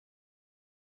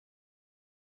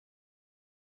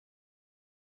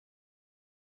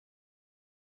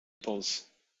Pulse.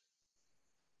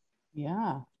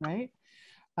 Yeah, right.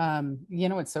 You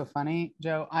know what's so funny,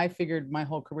 Joe? I figured my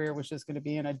whole career was just going to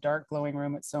be in a dark, glowing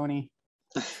room at Sony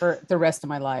for the rest of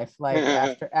my life. Like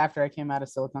after I came out of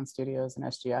Silicon Studios and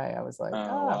SGI, I was like, Oh,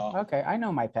 oh, wow. okay, I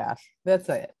know my path. That's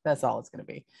it. That's all it's going to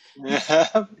be.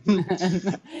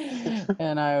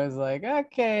 And I was like,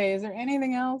 okay, is there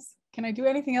anything else? Can I do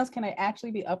anything else? Can I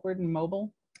actually be upward and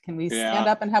mobile? Can we stand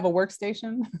Yeah. up and have a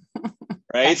workstation?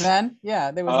 Back Right? then,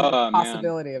 yeah, there was no Oh, man.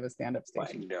 possibility of a stand-up Like,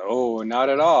 station. no, not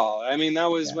at all. I mean, that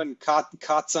was Yeah. when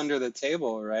cots under the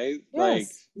table, right? Like,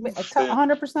 Yes,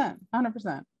 100%,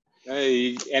 100%.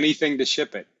 hey, anything to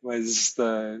ship it was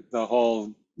the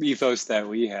whole ethos that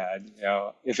we had. You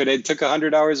know, if it had took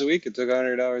 100 hours a week, it took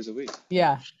 100 hours a week.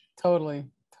 Yeah, totally,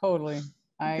 totally.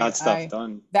 Got stuff I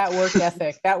done. that work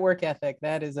ethic,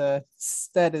 that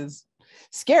is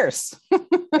scarce.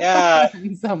 Yeah.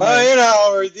 In some Well, ways. you know,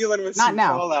 we're dealing with Not some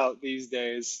now. fallout these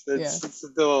days. Yeah, It's a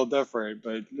little different,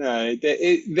 but no,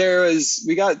 there was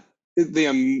we got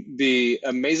the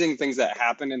amazing things that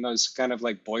happen in those kind of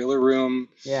like boiler room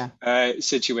yeah,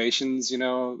 situations. You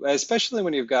know, especially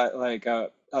when you've got like a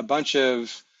bunch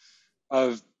of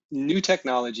new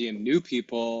technology and new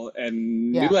people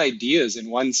and yeah, new ideas in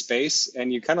one space,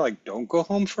 and you kind of like don't go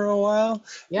home for a while,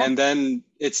 yeah. and then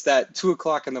it's that 2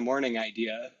 o'clock in the morning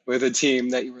idea with a team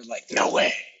that you were like, no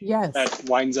way, Yes. that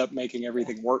winds up making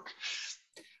everything work.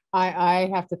 I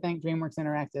have to thank DreamWorks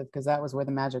Interactive because that was where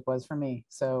the magic was for me.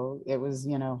 So it was,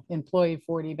 employee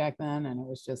 40 back then. And it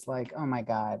was just like, oh my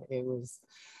God, it was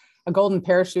a golden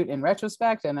parachute in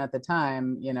retrospect. And at the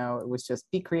time, it was just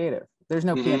be creative. There's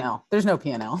no Hmm. P&L. There's no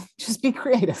P&L. Just be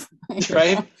creative.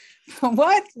 Right.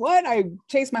 What? I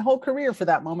chased my whole career for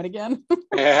that moment again.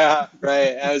 Yeah,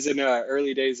 right. I was in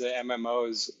early days of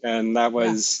MMOs, and that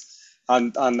Yeah. was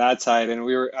on that side. And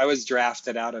I was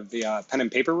drafted out of the pen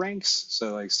and paper ranks,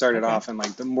 so like started Okay. off in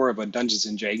like the more of a Dungeons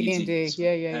and Dragons D&D.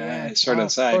 Yeah, yeah, yeah. sort Oh, of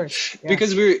of side, course. Yeah.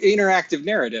 because we were interactive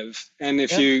narrative, and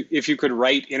if Yep. you could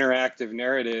write interactive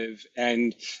narrative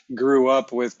and grew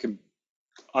up with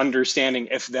understanding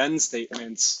if then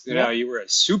statements, Yep. you were a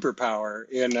superpower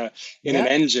in an Yep.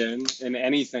 engine, in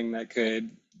anything that could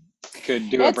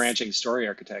do a It's branching story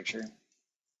architecture.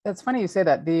 It's funny you say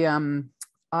that.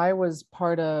 I was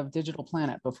part of Digital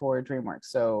Planet before DreamWorks.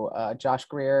 So Josh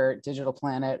Greer, Digital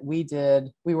Planet, we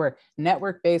were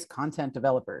network-based content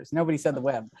developers. Nobody said the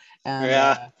web. And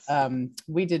Yeah.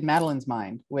 we did Madeline's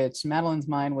Mind, which Madeline's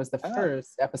Mind was the Ah,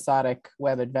 first episodic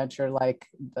web adventure like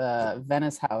the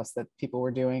Venice House that people were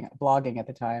doing, blogging at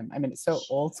the time. I mean, it's so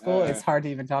old school, uh, it's hard to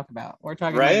even talk about. We're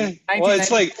talking like right. Well,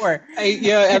 it's like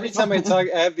 1994. every time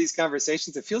I have these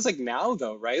conversations, it feels like now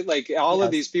though, right? Like all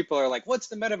of these Yes, people are like, "What's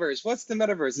the metaverse? What's the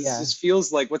metaverse?" It yeah, just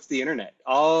feels like what's the internet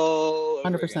all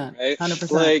over again, 100%, right?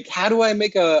 100%. Like, how do I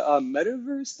make a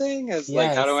metaverse thing? As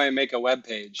like, how do Yes, I make a web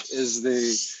page? Is the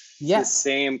yes.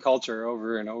 same culture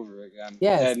over and over again,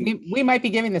 Yes, and we might be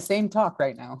giving the same talk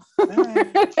right now.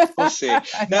 Eh, we'll see.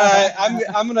 Now,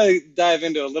 I'm gonna dive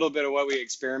into a little bit of what we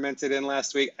experimented in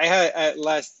last week.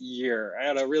 Last year. I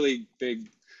had a really big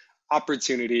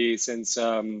opportunity since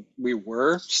we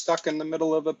were stuck in the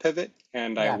middle of a pivot,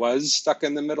 and I Yeah. was stuck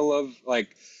in the middle of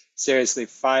like seriously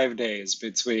 5 days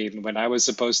between when I was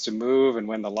supposed to move and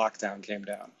when the lockdown came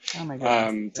down. Oh my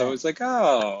goodness. So it Yeah. was like,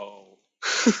 oh,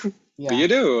 what do Yeah. you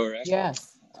do, right?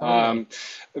 Yes, totally. Um,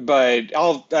 but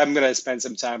I'm gonna spend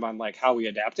some time on like how we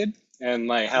adapted and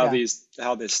like Yeah.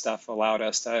 how this stuff allowed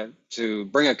us to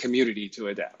bring a community to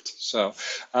adapt. So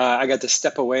I got to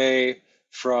step away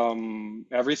from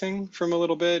everything from a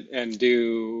little bit and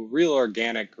do real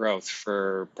organic growth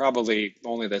for probably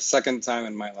only the second time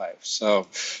in my life. So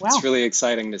it's Wow. really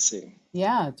exciting to see.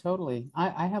 Yeah, totally.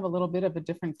 I have a little bit of a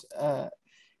different,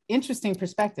 interesting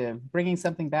perspective, bringing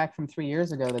something back from 3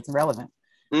 years ago that's relevant.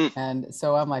 Mm, And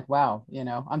so I'm like, wow,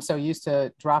 I'm so used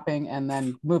to dropping and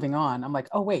then moving on. I'm like,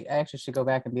 oh, wait, I actually should go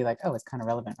back and be like, oh, it's kind of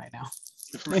relevant right now,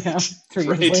 right, 3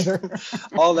 years right. later.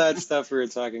 All that stuff we were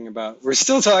talking about, we're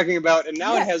still talking about, and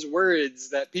now it Yes. has words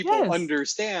that people Yes.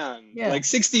 understand. Yeah. Like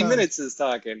 60 Totally. Minutes is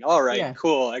talking. All right, Yeah.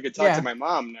 cool. I could talk to Yeah. my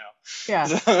mom Yeah.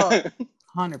 now.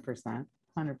 100%.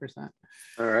 100%.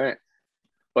 All right.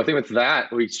 Well, I think with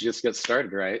that, we should just get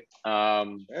started, right?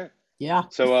 Sure. Yeah.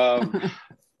 So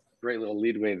great little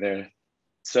leadway there.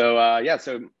 So yeah,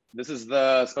 so this is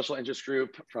the special interest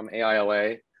group from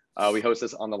AILA. We host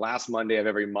this on the last Monday of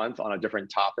every month on a different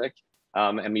topic.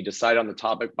 And we decide on the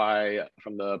topic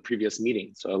from the previous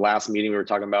meeting. So last meeting, we were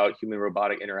talking about human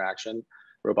robotic interaction,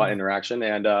 robot interaction.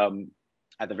 And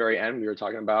at the very end, we were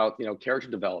talking about, character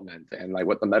development and like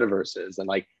what the metaverse is and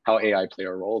like how AI play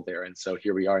a role there. And so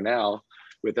here we are now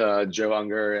with Joe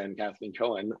Unger and Kathleen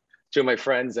Cohen two of my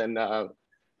friends, and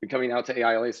been coming out to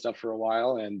AILA stuff for a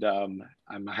while, and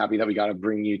I'm happy that we got to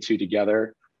bring you two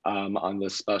together on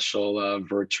this special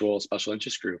virtual special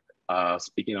interest group,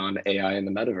 speaking on AI and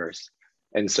the metaverse.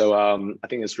 And so I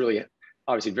think it's really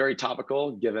obviously very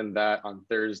topical, given that on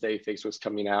Thursday, Facebook's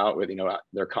coming out with,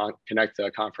 their Connect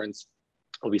conference.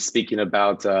 We'll be speaking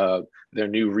about their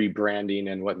new rebranding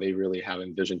and what they really have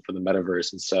envisioned for the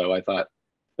metaverse. And so I thought,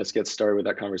 let's get started with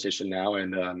that conversation now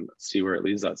and see where it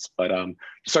leads us. But to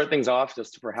start things off,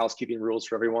 just for housekeeping rules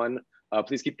for everyone,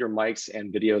 please keep your mics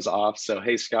and videos off. So,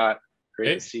 hey, Scott,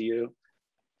 great to see you.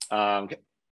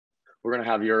 We're gonna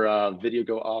have your video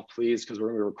go off, please, because we're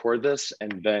gonna record this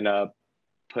and then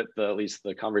put at least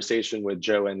the conversation with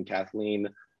Joe and Kathleen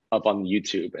up on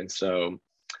YouTube. And so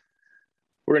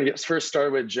we're gonna get first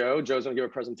started with Joe. Joe's gonna give a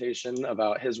presentation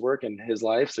about his work and his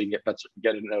life so you can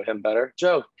get to know him better.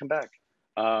 Joe, come back.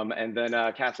 And then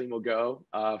Kathleen will go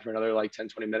for another like 10,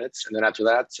 20 minutes. And then after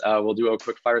that, we'll do a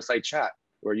quick fireside chat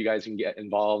where you guys can get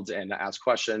involved and ask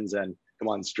questions and come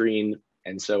on screen.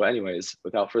 And so anyways,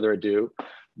 without further ado,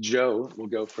 Joe will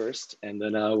go first and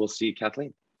then we'll see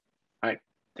Kathleen. All right,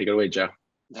 take it away, Joe.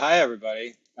 Hi,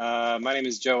 everybody. My name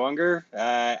is Joe Unger.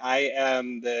 I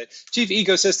am the Chief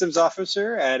Ecosystems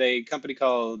Officer at a company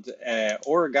called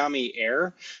Origami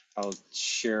Air. I'll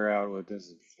share out what this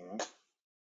is.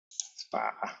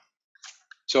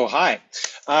 So hi.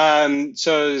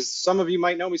 So some of you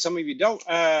might know me, some of you don't.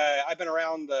 I've been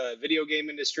around the video game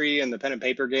industry and the pen and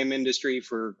paper game industry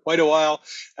for quite a while.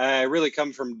 I really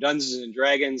come from Dungeons and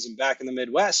Dragons and back in the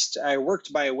Midwest. I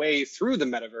worked my way through the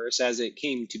metaverse as it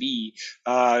came to be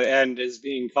and is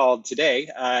being called today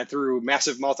through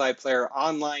massive multiplayer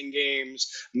online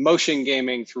games, motion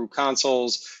gaming through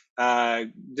consoles.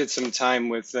 Did some time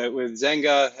with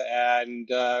Zynga and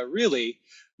really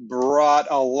brought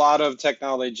a lot of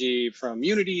technology from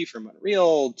Unity, from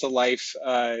Unreal to life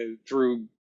through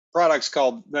products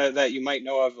called that you might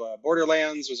know of.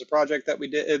 Borderlands was a project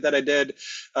that I did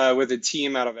with a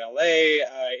team out of LA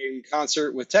in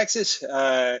concert with Texas.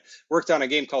 Worked on a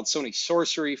game called Sony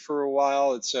Sorcery for a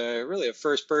while. It's really a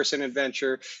first-person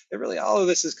adventure. And really, all of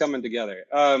this is coming together.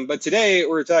 But today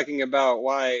we're talking about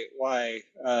why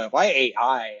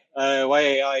AI, why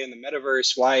AI in the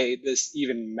metaverse, why this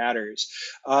even matters.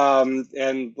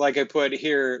 And like I put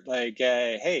here, like,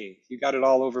 hey, you got it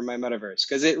all over my metaverse,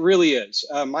 because it really is.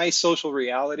 My social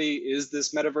reality is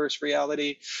this metaverse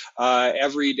reality.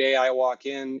 Every day I walk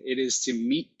in, it is to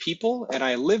meet people, and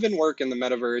I live and work in the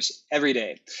metaverse every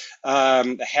day.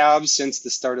 I have since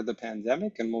the start of the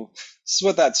pandemic, and this is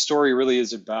what that story really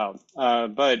is about.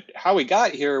 But how we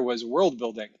got here was world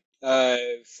building.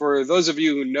 For those of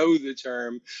you who know the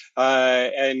term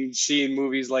and seen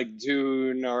movies like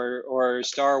Dune or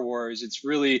Star Wars, it's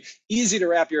really easy to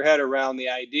wrap your head around the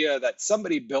idea that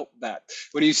somebody built that.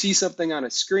 When you see something on a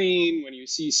screen, when you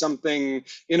see something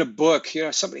in a book,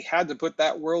 somebody had to put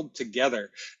that world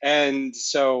together. And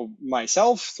so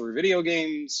myself, through video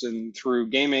games and through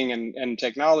gaming and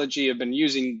technology, have been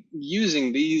using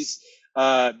these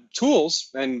tools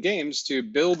and games to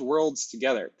build worlds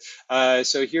together.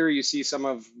 So here you see some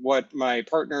of what my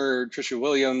partner Trisha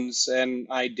Williams and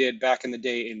I did back in the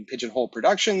day in Pigeonhole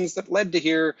Productions that led to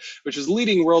here, which is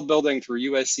leading world building through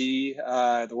USC,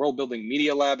 the World Building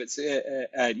Media Lab at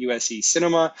USC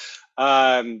Cinema.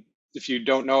 If you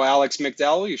don't know Alex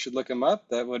McDowell, you should look him up.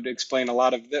 That would explain a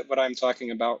lot of what I'm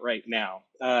talking about right now.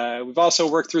 We've also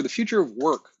worked through the future of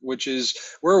work, which is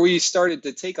where we started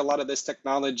to take a lot of this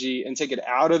technology and take it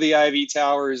out of the Ivy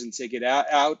towers and take it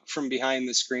out from behind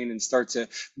the screen and start to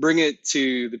bring it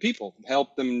to the people,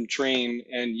 help them train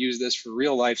and use this for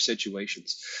real life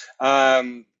situations.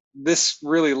 This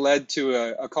really led to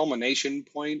a culmination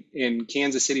point in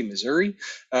Kansas City, Missouri.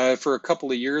 For a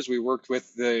couple of years, we worked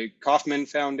with the Kauffman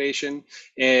Foundation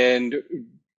and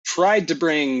tried to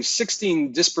bring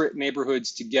 16 disparate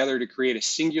neighborhoods together to create a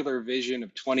singular vision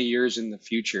of 20 years in the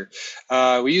future.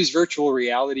 We use virtual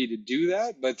reality to do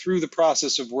that, but through the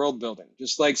process of world building,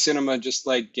 just like cinema, just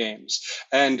like games.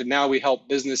 And now we help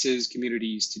businesses,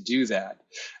 communities to do that.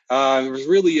 It was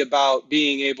really about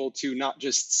being able to not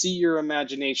just see your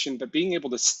imagination, but being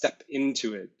able to step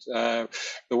into it.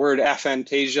 The word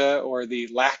aphantasia, or the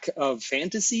lack of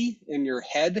fantasy in your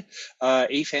head,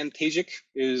 aphantasic,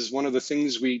 is one of the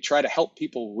things we try to help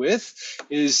people with,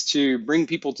 is to bring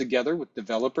people together with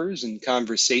developers and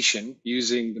conversation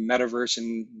using the metaverse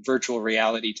and virtual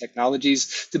reality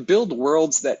technologies to build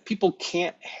worlds that people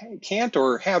can't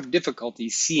or have difficulty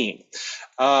seeing.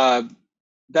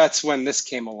 That's when this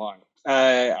came along.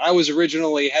 I was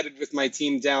originally headed with my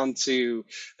team down to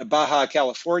Baja,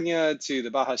 California, to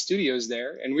the Baja Studios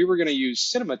there, and we were going to use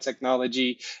cinema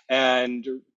technology and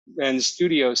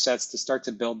studio sets to start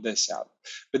to build this out.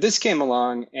 But this came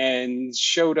along and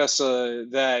showed us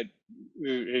that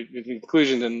in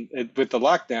conclusion, with the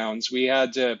lockdowns, we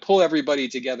had to pull everybody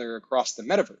together across the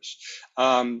metaverse.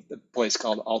 The place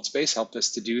called AltSpace helped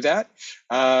us to do that.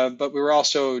 But we were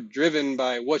also driven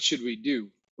by what should we do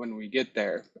when we get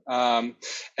there.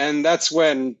 And that's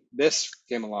when this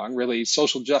came along. Really,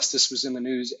 social justice was in the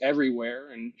news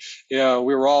everywhere. And,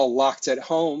 we were all locked at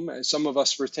home. Some of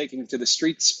us were taken to the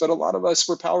streets, but a lot of us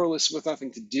were powerless with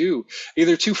nothing to do,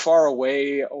 either too far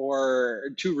away or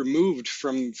too removed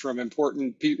from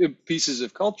important pieces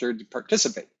of culture to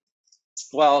participate.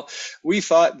 Well, we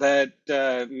thought that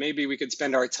maybe we could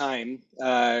spend our time,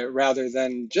 rather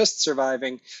than just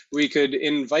surviving, we could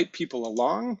invite people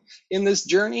along in this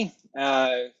journey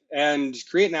and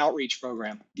create an outreach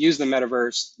program. Use the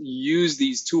metaverse, use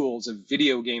these tools of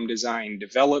video game design,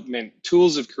 development,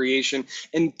 tools of creation,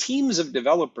 and teams of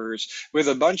developers with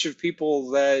a bunch of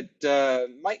people that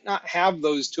might not have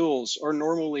those tools or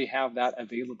normally have that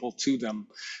available to them.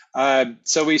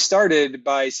 So we started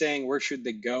by saying, where should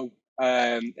they go?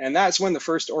 And that's when the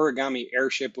first origami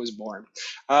airship was born.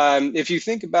 If you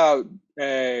think about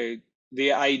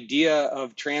the idea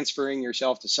of transferring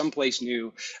yourself to someplace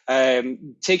new,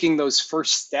 taking those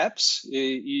first steps,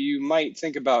 you might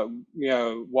think about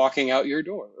walking out your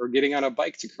door or getting on a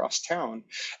bike to cross town.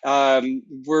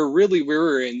 We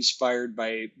were inspired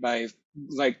by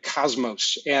like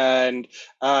Cosmos and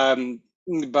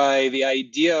by the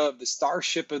idea of the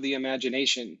starship of the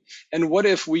imagination. And what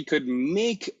if we could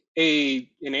make an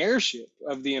airship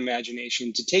of the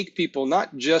imagination to take people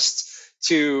not just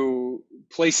to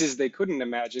places they couldn't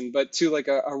imagine, but to like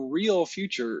a real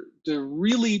future, to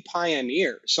really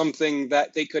pioneer something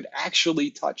that they could actually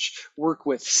touch, work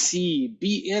with, see,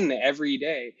 be in every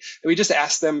day. And we just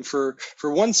asked them for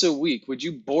once a week, would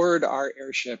you board our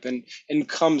airship and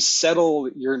come settle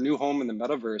your new home in the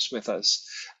metaverse with us?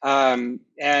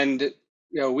 And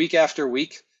week after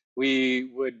week, we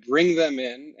would bring them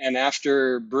in, and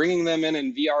after bringing them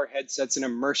in VR headsets and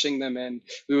immersing them in,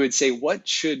 we would say, what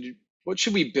should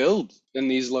we build in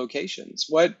these locations?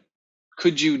 What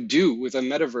could you do with a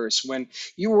metaverse when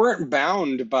you weren't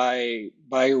bound by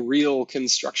real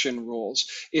construction rules?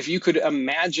 If you could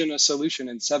imagine a solution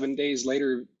and 7 days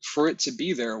later for it to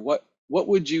be there, what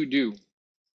would you do?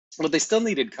 Well, they still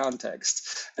needed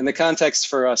context. And the context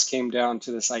for us came down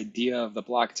to this idea of the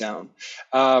blocktown.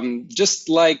 Just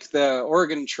like the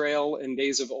Oregon Trail in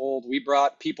days of old, we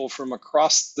brought people from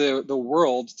across the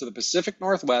world to the Pacific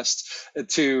Northwest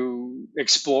to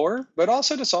explore, but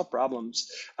also to solve problems.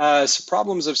 So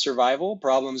problems of survival,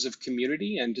 problems of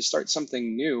community, and to start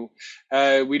something new.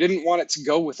 We didn't want it to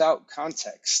go without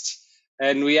context.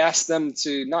 And we asked them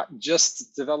to not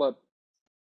just develop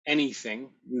anything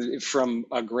from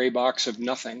a gray box of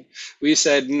nothing. We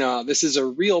said, no, this is a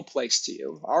real place to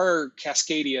you. Our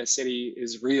Cascadia city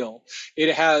is real.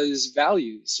 It has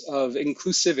values of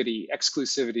inclusivity,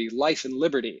 exclusivity, life, and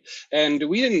liberty. And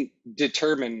we didn't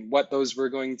determine what those were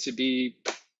going to be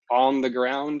on the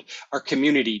ground. Our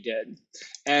community did.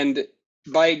 And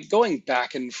by going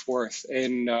back and forth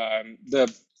in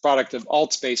the product of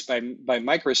AltSpace by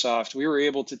Microsoft, we were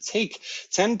able to take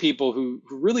 10 people who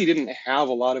really didn't have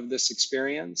a lot of this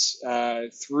experience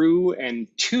through and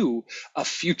to a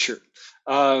future.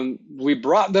 We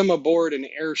brought them aboard an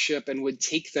airship and would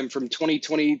take them from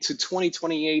 2020 to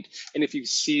 2028. And if you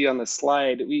see on the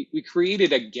slide, we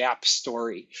created a gap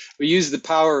story. We used the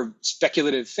power of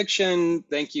speculative fiction.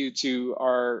 Thank you to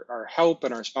our help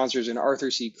and our sponsors in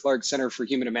Arthur C. Clarke Center for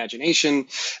Human Imagination.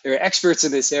 They're experts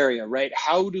in this area, right?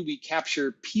 How do we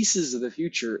capture pieces of the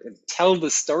future and tell the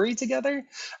story together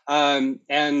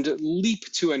and leap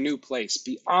to a new place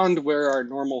beyond where our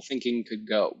normal thinking could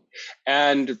go?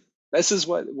 And this is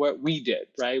what we did,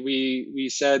 right? We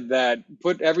said that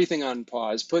put everything on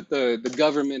pause, put the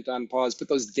government on pause, put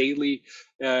those daily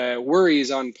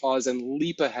worries on pause, and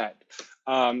leap ahead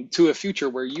to a future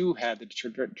where you had the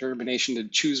determination to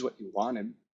choose what you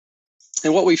wanted.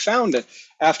 And what we found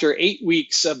after 8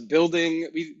 weeks of building,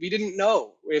 we didn't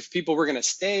know if people were going to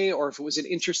stay or if it was an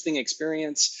interesting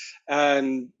experience.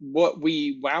 And what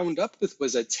we wound up with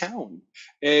was a town.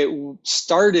 It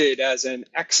started as an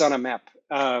X on a map.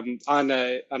 On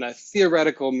a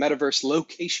theoretical metaverse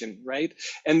location, right?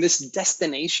 And this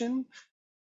destination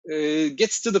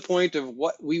gets to the point of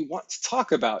what we want to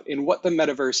talk about and what the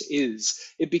metaverse is.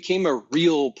 It became a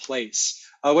real place.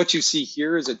 What you see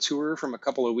here is a tour from a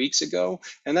couple of weeks ago,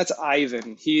 and that's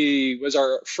Ivan. He was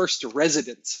our first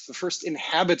resident, the first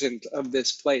inhabitant of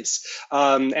this place,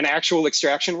 an actual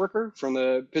extraction worker from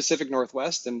the Pacific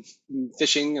Northwest and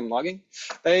fishing and logging,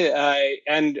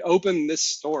 and opened this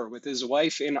store with his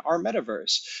wife in our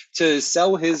metaverse to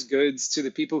sell his goods to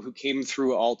the people who came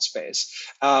through AltSpace.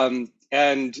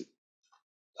 And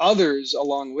others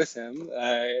along with him,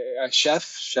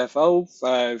 Chef O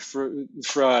from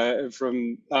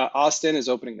Austin is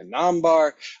opening the Nam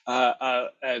Bar, a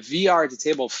VR to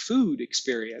table food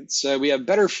experience. We have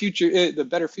the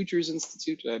Better Futures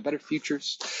Institute, Better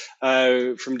Futures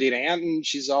from Dana Anton.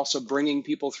 She's also bringing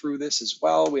people through this as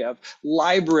well. We have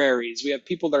libraries. We have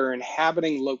people that are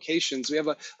inhabiting locations. We have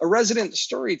a resident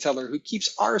storyteller who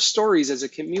keeps our stories as a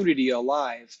community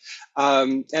alive.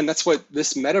 And that's what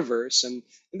this metaverse and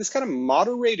this kind of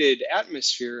moderated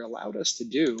atmosphere allowed us to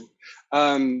do.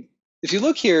 If you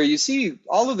look here, you see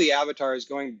all of the avatars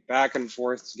going back and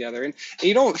forth together. And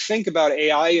you don't think about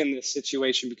AI in this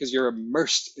situation because you're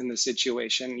immersed in the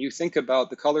situation. You think about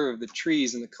the color of the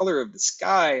trees and the color of the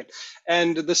sky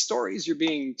and the stories you're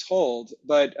being told.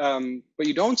 But what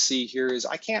you don't see here is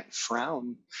I can't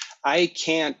frown. I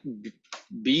can't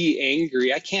be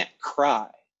angry. I can't cry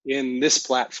in this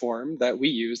platform that we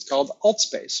used called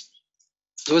AltSpace.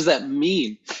 So what does that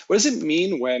mean? What does it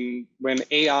mean when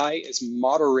AI is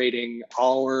moderating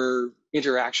our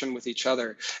interaction with each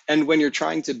other, and when you're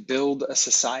trying to build a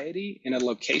society in a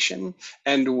location,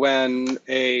 and when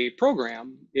a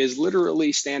program is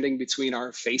literally standing between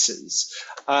our faces?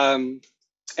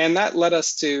 And that led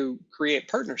us to create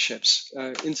partnerships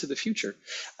into the future.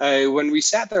 When we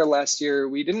sat there last year,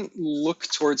 we didn't look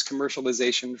towards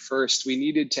commercialization first. We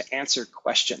needed to answer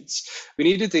questions. We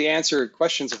needed to answer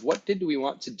questions of what did we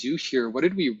want to do here? What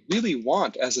did we really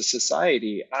want as a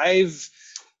society? I've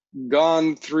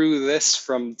gone through this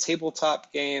from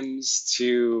tabletop games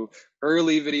to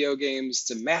early video games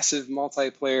to massive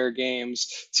multiplayer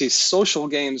games to social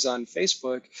games on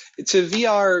Facebook to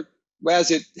VR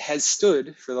as it has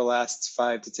stood for the last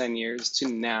 5 to 10 years to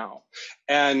now.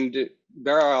 And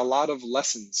there are a lot of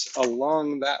lessons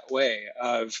along that way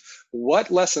of what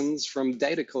lessons from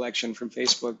data collection from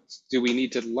Facebook do we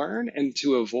need to learn and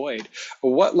to avoid?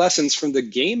 What lessons from the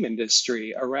game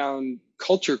industry around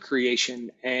culture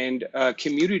creation and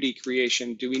community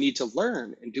creation do we need to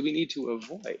learn and do we need to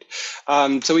avoid?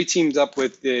 So we teamed up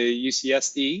with the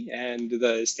UCSD and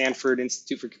the Stanford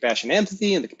Institute for Compassion and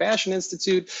Empathy and the Compassion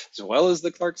Institute, as well as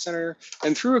the Clark Center.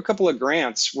 And through a couple of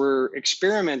grants, we're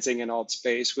experimenting in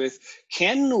AltSpace with,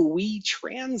 can we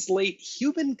translate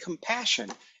human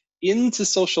compassion into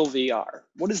social VR?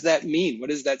 What does that mean? What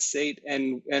does that say?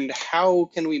 And how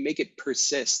can we make it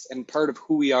persist and part of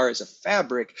who we are as a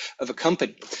fabric of a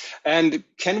company? And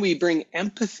can we bring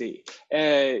empathy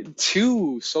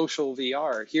to social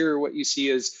VR? Here, what you see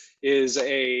is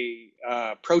a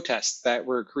protest that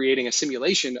we're creating a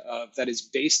simulation of that is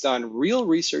based on real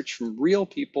research from real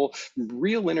people,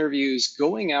 real interviews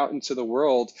going out into the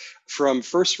world from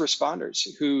first responders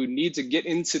who need to get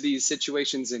into these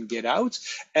situations and get out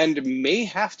and may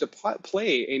have to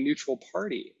play a neutral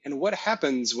party. And what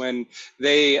happens when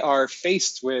they are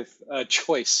faced with a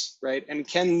choice, right? And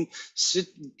can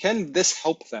this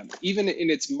help them, even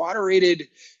in its moderated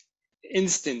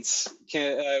instance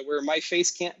where my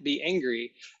face can't be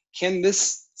angry? Can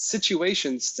this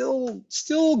situation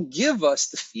still give us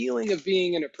the feeling of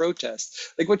being in a protest,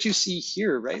 like what you see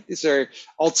here, right? These are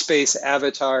AltSpace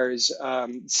avatars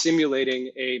simulating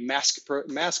a mask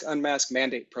unmask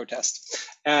mandate protest,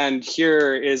 and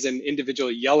here is an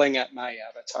individual yelling at my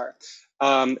avatar.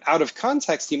 Out of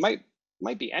context, he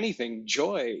might be anything,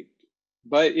 joy.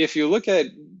 But if you look at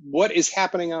what is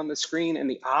happening on the screen and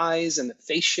the eyes and the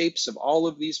face shapes of all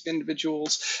of these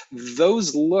individuals,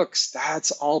 those looks, that's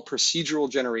all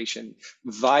procedural generation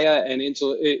via an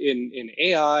in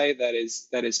AI that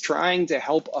is trying to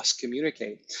help us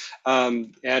communicate.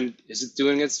 And is it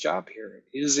doing its job here?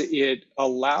 Is it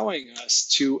allowing us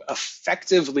to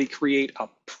effectively create a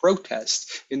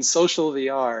protest in social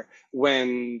VR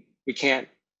when we can't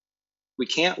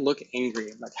look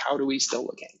angry? Like, how do we still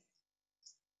look angry?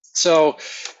 So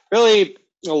really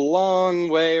a long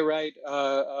way, right,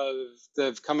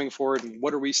 of coming forward and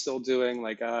what are we still doing?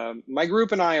 Like my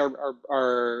group and I are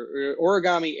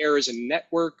Origami Air is a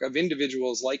network of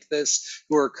individuals like this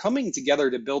who are coming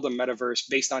together to build a metaverse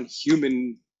based on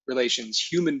human relations,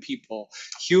 human people,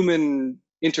 human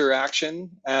interaction,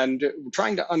 and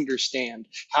trying to understand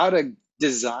how to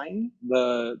design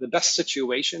the best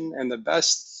situation and the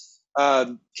best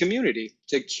community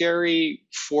to carry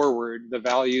forward the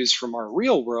values from our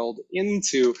real world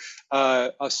into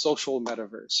a social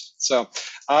metaverse. So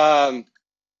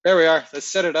there we are. Let's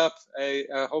set it up. I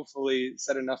hopefully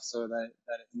set enough so that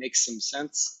it makes some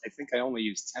sense. I think I only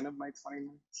used 10 of my 20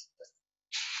 minutes.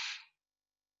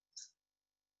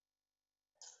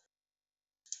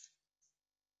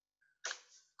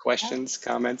 Questions,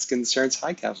 comments, concerns?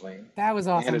 Hi, Kathleen. That was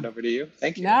Hand it awesome. over to you.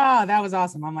 Thank you. No, that was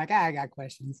awesome. I'm like, I got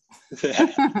questions.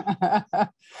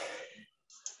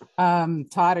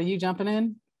 Todd, are you jumping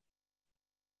in?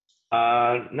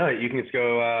 No, you can just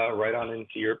go right on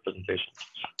into your presentation.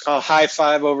 Oh, high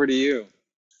five over to you.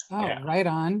 Oh, Yeah. right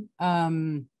on.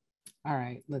 All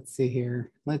right, let's see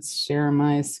here. Let's share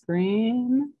my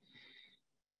screen.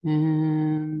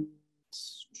 And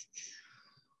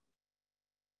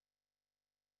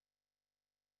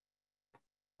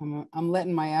I'm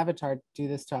letting my avatar do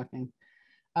this talking.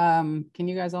 Can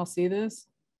you guys all see this?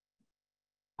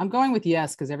 I'm going with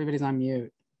yes, because everybody's on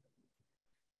mute.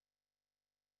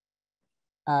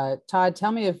 Todd,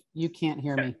 tell me if you can't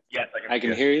hear me. Yes, I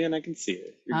can hear you and I can see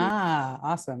it. You're good.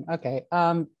 Awesome. Okay.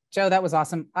 Joe, that was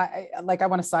awesome. I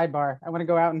want a sidebar. I want to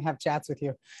go out and have chats with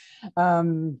you.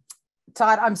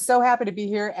 Todd, I'm so happy to be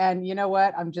here. And you know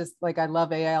what? I'm just like, I love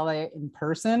AILA in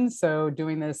person. So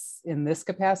doing this in this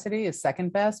capacity is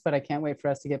second best, but I can't wait for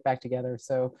us to get back together.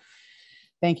 So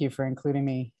thank you for including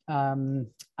me. I'm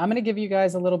going to give you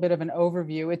guys a little bit of an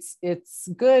overview. It's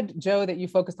good, Joe, that you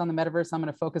focused on the metaverse. I'm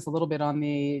going to focus a little bit on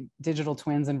the digital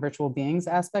twins and virtual beings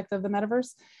aspect of the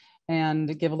metaverse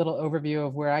and give a little overview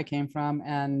of where I came from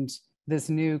and this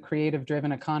new creative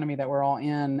driven economy that we're all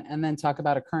in, and then talk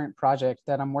about a current project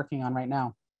that I'm working on right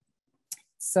now.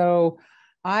 So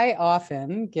I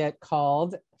often get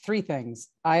called three things.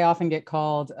 I often get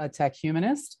called a tech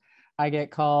humanist. I get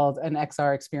called an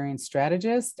XR experience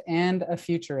strategist and a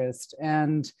futurist.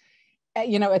 And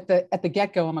you know, at the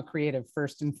get-go, I'm a creative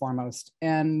first and foremost.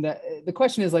 And the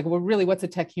question is like, well, really, what's a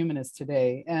tech humanist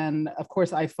today? And of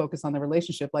course, I focus on the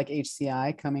relationship like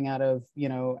HCI coming out of, you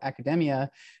know,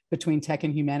 academia between tech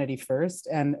and humanity first.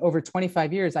 And over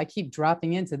 25 years, I keep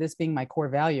dropping into this being my core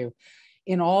value.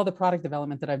 In all the product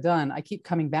development that I've done, I keep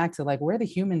coming back to like, where are the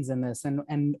humans in this?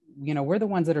 And you know, we're the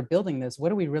ones that are building this. What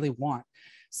do we really want?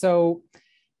 So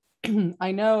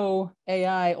I know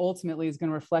AI ultimately is going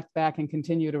to reflect back and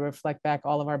continue to reflect back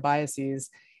all of our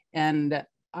biases. And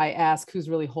I ask who's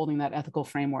really holding that ethical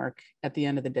framework at the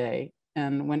end of the day.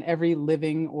 And when every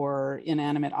living or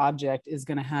inanimate object is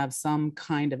going to have some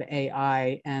kind of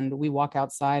AI and we walk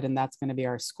outside and that's going to be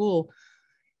our school,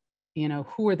 you know,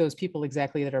 who are those people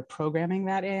exactly that are programming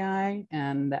that AI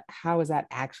and how is that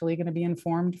actually going to be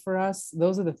informed for us?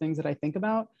 Those are the things that I think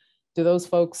about. Do those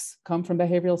folks come from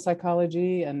behavioral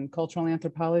psychology and cultural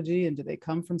anthropology? And do they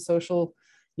come from social,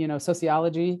 you know,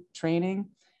 sociology training?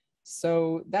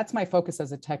 So that's my focus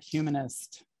as a tech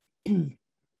humanist.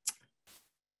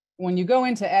 When you go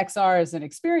into XR as an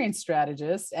experience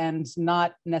strategist and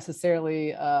not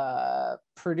necessarily a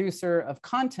producer of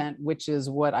content, which is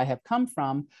what I have come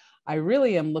from, I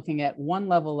really am looking at one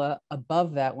level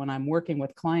above that when I'm working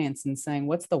with clients and saying,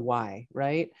 what's the why,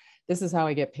 right? This is how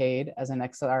I get paid as an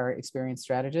XR experience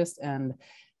strategist. And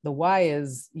the why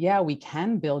is, yeah, we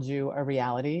can build you a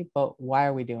reality, but why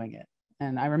are we doing it?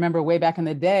 And I remember way back in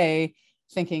the day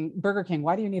thinking, Burger King,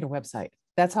 why do you need a website?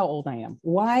 That's how old I am.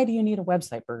 Why do you need a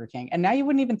website, Burger King? And now you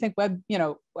wouldn't even think you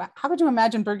know, how could you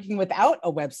imagine Burger King without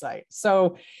a website?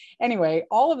 So anyway,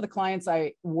 all of the clients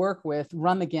I work with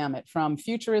run the gamut from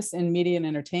futurists in media and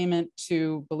entertainment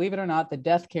to, believe it or not, the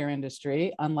death care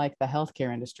industry, unlike the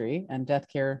healthcare industry, and death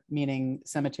care meaning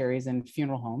cemeteries and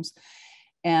funeral homes.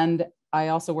 And I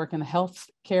also work in the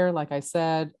healthcare, like I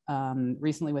said,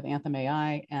 recently with Anthem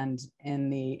AI and in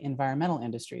the environmental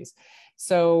industries.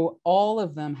 So all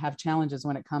of them have challenges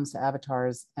when it comes to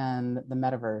avatars and the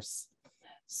metaverse.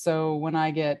 So when I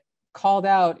get called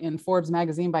out in Forbes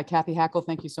magazine by Kathy Hackle,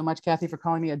 thank you so much, Kathy, for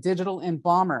calling me a digital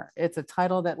embalmer. It's a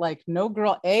title that like no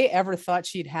girl, A, ever thought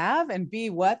she'd have, and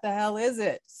B, what the hell is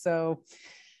it? So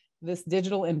this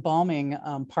digital embalming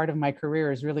part of my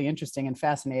career is really interesting and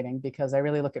fascinating because I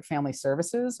really look at family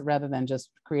services rather than just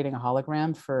creating a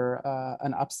hologram for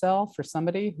an upsell for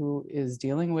somebody who is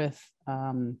dealing with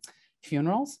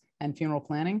funerals and funeral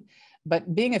planning.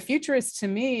 But being a futurist to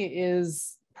me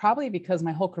is probably because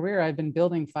my whole career I've been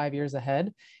building 5 years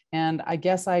ahead. And I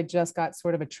guess I just got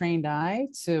sort of a trained eye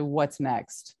to what's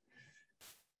next.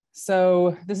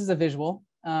 So this is a visual.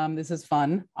 This is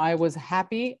fun. I was a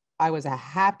happy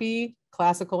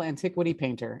classical antiquity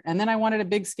painter. And then I wanted a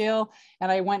big scale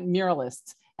and I went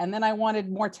muralist. And then I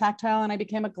wanted more tactile and I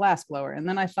became a glass blower. And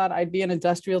then I thought I'd be an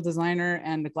industrial designer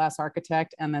and a glass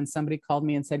architect. And then somebody called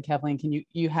me and said, Kathleen,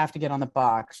 you have to get on the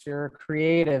box. You're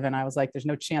creative. And I was like, there's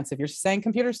no chance. If you're saying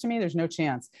computers to me, there's no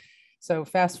chance. So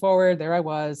fast forward, there I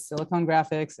was, Silicon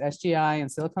Graphics, SGI,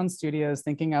 and Silicon Studios,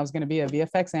 thinking I was going to be a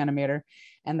VFX animator.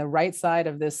 And the right side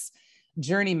of this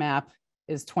journey map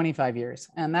is 25 years.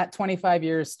 And that 25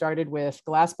 years started with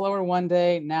Glassblower one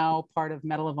day, now part of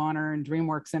Medal of Honor and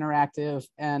DreamWorks Interactive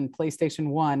and PlayStation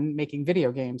 1 making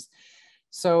video games.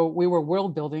 So we were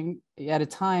world building at a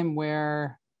time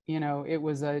where, it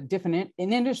was a different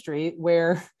industry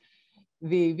where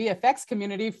the VFX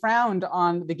community frowned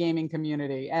on the gaming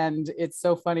community. And it's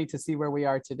so funny to see where we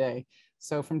are today.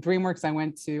 So from DreamWorks, I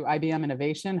went to IBM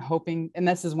Innovation, hoping, and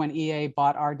this is when EA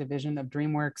bought our division of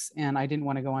DreamWorks, and I didn't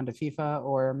want to go on to FIFA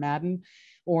or Madden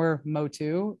or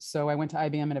Mo2. So I went to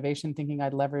IBM Innovation thinking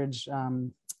I'd leverage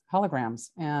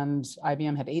holograms. And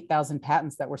IBM had 8,000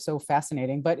 patents that were so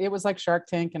fascinating, but it was like Shark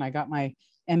Tank, and I got my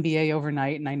MBA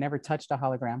overnight, and I never touched a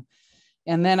hologram.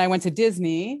 And then I went to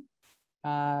Disney,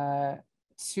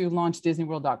 to launch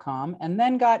DisneyWorld.com, and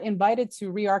then got invited to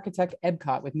re-architect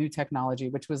Epcot with new technology,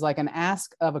 which was like an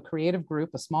ask of a creative group,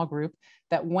 a small group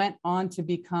that went on to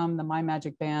become the My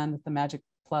Magic Band, the Magic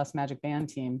Plus Magic Band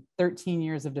team, 13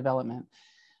 years of development.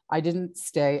 I didn't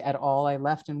stay at all. I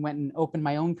left and went and opened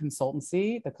my own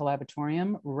consultancy, the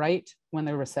Collaboratorium, right when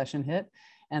the recession hit,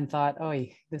 and thought, oh,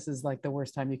 this is like the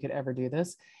worst time you could ever do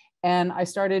this. And I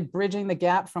started bridging the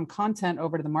gap from content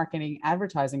over to the marketing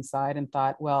advertising side and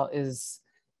thought, well,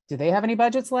 do they have any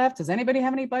budgets left? Does anybody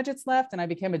have any budgets left? And I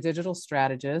became a digital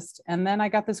strategist. And then I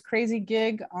got this crazy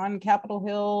gig on Capitol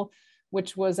Hill,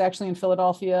 which was actually in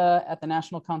Philadelphia at the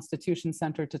National Constitution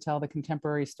Center to tell the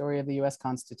contemporary story of the US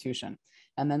Constitution.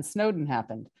 And then Snowden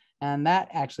happened. And that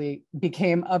actually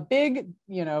became a big,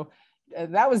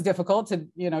 that was difficult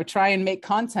to, try and make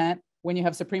content when you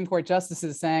have Supreme Court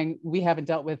justices saying, we haven't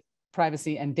dealt with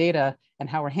privacy and data and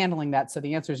how we're handling that. So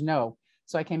the answer is no.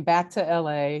 So I came back to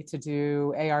LA to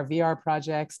do AR, VR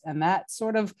projects, and that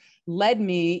sort of led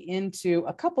me into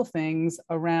a couple things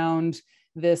around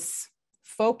this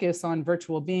focus on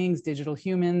virtual beings, digital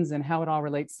humans, and how it all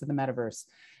relates to the metaverse.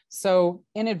 So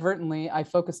inadvertently, I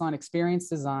focus on experience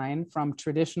design from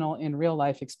traditional in real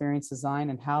life experience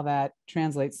design and how that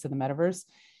translates to the metaverse.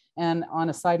 And on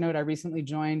a side note, I recently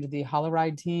joined the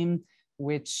HoloRide team,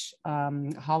 which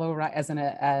HoloRide as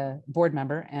a board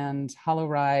member, and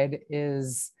HoloRide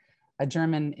is a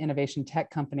German innovation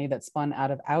tech company that spun out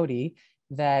of Audi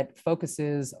that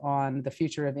focuses on the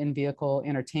future of in-vehicle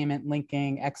entertainment,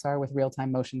 linking XR with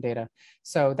real-time motion data.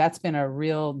 So that's been a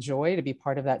real joy to be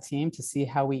part of that team, to see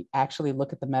how we actually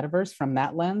look at the metaverse from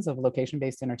that lens of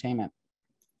location-based entertainment.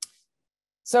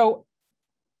 So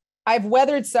I've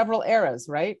weathered several eras,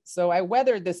 right? So I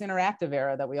weathered this interactive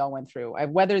era that we all went through. I've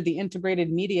weathered the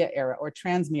integrated media era or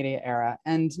transmedia era.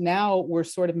 And now we're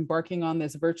sort of embarking on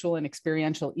this virtual and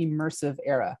experiential immersive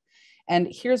era. And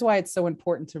here's why it's so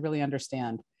important to really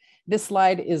understand. This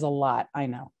slide is a lot, I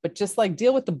know, but just like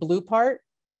deal with the blue part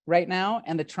right now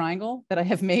and the triangle that I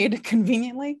have made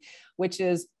conveniently, which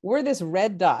is we're this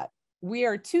red dot. We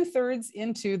are 2/3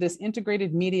 into this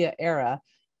integrated media era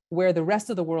where the rest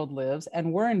of the world lives,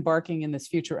 and we're embarking in this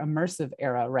future immersive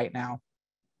era right now.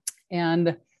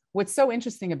 And what's so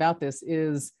interesting about this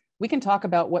is we can talk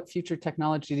about what future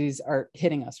technologies are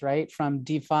hitting us, right? From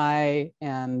DeFi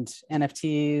and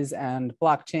NFTs and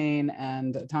blockchain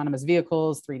and autonomous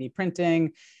vehicles, 3D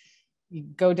printing, you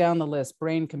go down the list,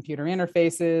 brain-computer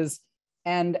interfaces.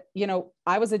 And,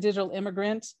 I was a digital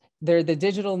immigrant. They're the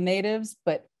digital natives,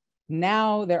 but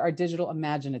now there are digital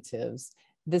imaginatives.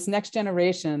 This next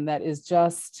generation that is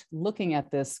just looking at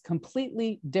this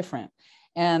completely different.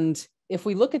 And if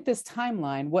we look at this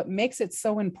timeline, what makes it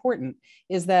so important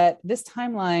is that this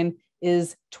timeline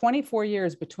is 24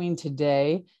 years between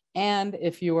today, and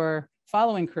if you are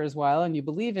following Kurzweil and you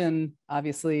believe in,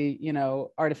 obviously,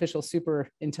 artificial super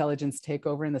intelligence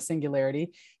takeover in the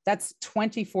singularity, that's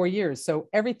 24 years. So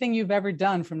everything you've ever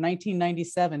done from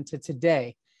 1997 to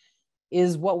today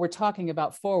is what we're talking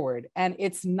about forward. And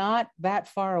it's not that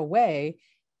far away.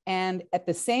 And at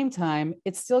the same time,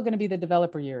 it's still going to be the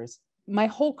developer years. My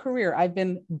whole career, I've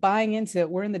been buying into,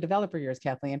 we're in the developer years,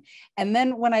 Kathleen. And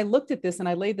then when I looked at this and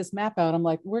I laid this map out, I'm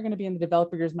like, we're going to be in the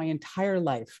developer years my entire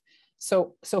life.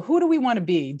 So who do we want to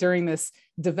be during this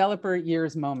developer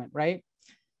years moment, right?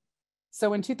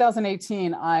 So in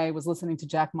 2018, I was listening to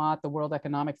Jack Ma at the World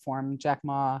Economic Forum, Jack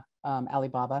Ma,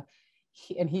 Alibaba.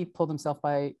 He pulled himself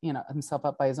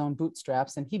up by his own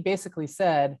bootstraps. And he basically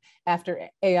said, after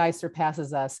AI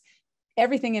surpasses us,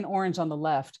 everything in orange on the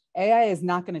left, AI is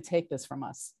not going to take this from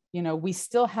us. we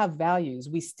still have values.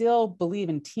 We still believe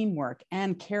in teamwork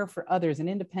and care for others and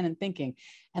independent thinking.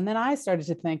 And then I started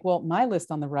to think, well, my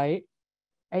list on the right,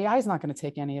 AI is not going to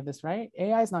take any of this, right?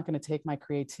 AI is not going to take my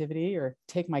creativity or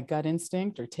take my gut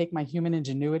instinct or take my human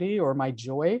ingenuity or my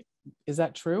joy. Is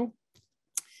that true?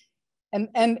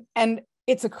 And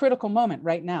it's a critical moment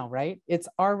right now, right? It's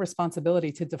our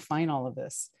responsibility to define all of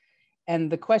this. And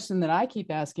the question that I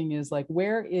keep asking is like,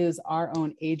 where is our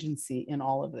own agency in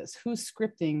all of this? Who's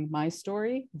scripting my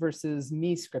story versus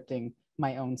me scripting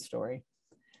my own story?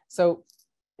 So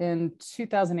in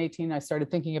 2018, I started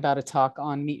thinking about a talk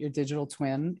on Meet Your Digital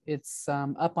Twin. It's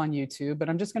up on YouTube, but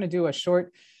I'm just going to do a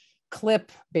short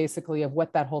clip basically of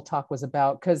what that whole talk was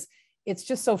about, because it's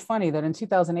just so funny that in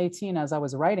 2018, as I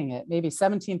was writing it, maybe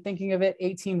 17 thinking of it,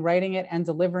 18 writing it and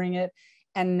delivering it.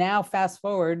 And now fast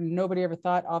forward, nobody ever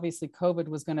thought, obviously, COVID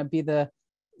was going to be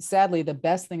sadly, the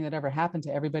best thing that ever happened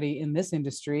to everybody in this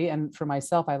industry. And for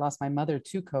myself, I lost my mother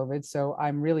to COVID. So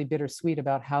I'm really bittersweet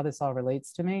about how this all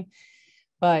relates to me.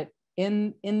 But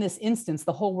in this instance,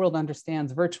 the whole world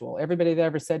understands virtual. Everybody that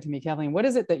ever said to me, Kathleen, what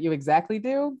is it that you exactly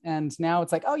do? And now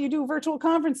it's like, oh, you do virtual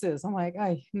conferences. I'm like,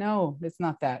 no, it's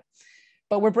not that.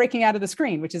 But we're breaking out of the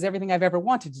screen, which is everything I've ever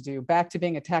wanted to do, back to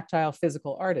being a tactile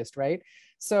physical artist, right?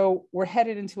 So we're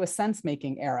headed into a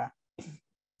sense-making era.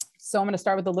 So I'm going to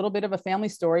start with a little bit of a family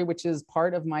story, which is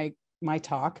part of my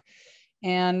talk.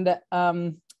 And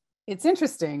it's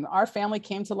interesting. Our family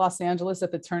came to Los Angeles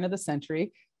at the turn of the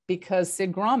century because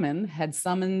Sid Grauman had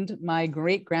summoned my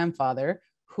great-grandfather,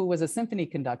 who was a symphony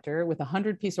conductor with a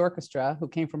 100-piece orchestra, who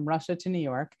came from Russia to New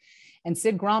York. And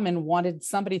Sid Grauman wanted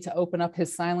somebody to open up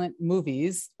his silent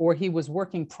movies, or he was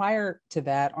working prior to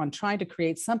that on trying to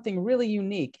create something really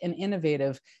unique and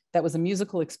innovative that was a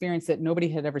musical experience that nobody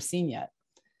had ever seen yet.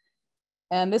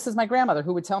 And this is my grandmother,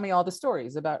 who would tell me all the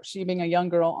stories about she being a young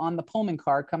girl on the Pullman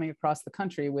car coming across the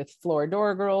country with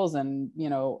Floridora Girls and,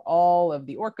 all of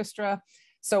the orchestra.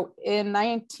 So in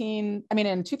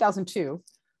 2002,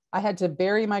 I had to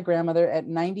bury my grandmother at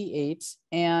 98,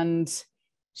 and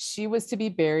she was to be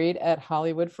buried at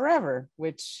Hollywood Forever,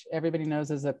 which everybody knows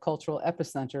is a cultural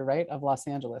epicenter, right, of Los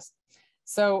Angeles.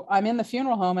 So I'm in the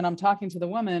funeral home and I'm talking to the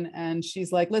woman, and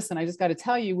she's like, listen, I just got to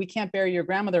tell you, we can't bury your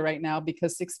grandmother right now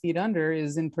because 6 Feet Under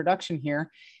is in production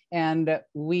here. And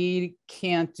we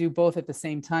can't do both at the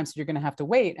same time. So you're going to have to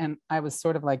wait. And I was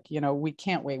sort of like, we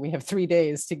can't wait. We have 3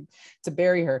 days to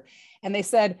bury her. And they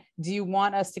said, do you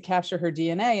want us to capture her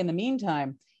DNA in the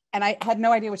meantime? And I had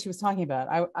no idea what she was talking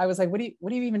about. I was like, what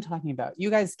are you even talking about? You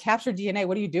guys capture DNA.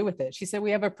 What do you do with it? She said,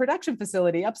 we have a production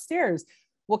facility upstairs.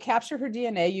 We'll capture her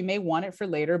DNA. You may want it for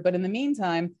later. But in the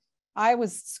meantime, I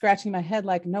was scratching my head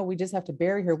like, no, we just have to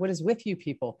bury her. What is with you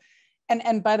people?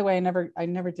 And by the way, I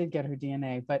never did get her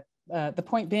DNA. But the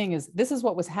point being is, this is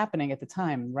what was happening at the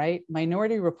time, right?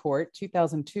 Minority Report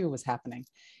 2002 was happening.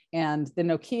 And the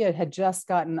Nokia had just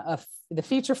gotten the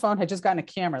feature phone had just gotten a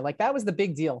camera. Like, that was the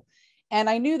big deal. And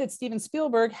I knew that Steven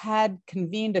Spielberg had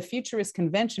convened a futurist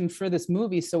convention for this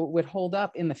movie so it would hold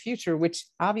up in the future, which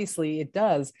obviously it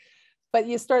does. But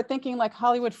you start thinking like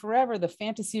Hollywood Forever, the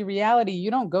fantasy reality,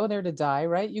 you don't go there to die,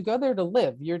 right? You go there to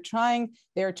live.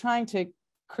 They're trying to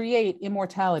create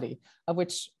immortality, of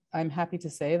which I'm happy to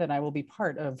say that I will be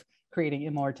part of creating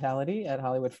immortality at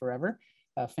Hollywood Forever,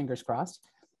 fingers crossed.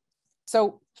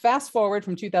 So fast forward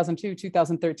from 2002,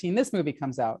 2013, this movie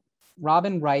comes out.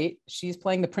 Robin Wright, she's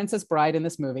playing the Princess Bride in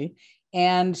this movie,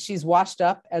 and she's washed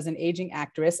up as an aging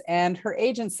actress, and her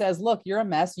agent says, look, you're a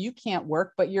mess, you can't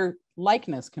work, but your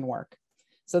likeness can work.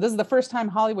 So this is the first time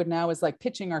Hollywood now is like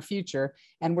pitching our future,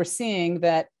 and we're seeing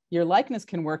that your likeness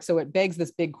can work. So it begs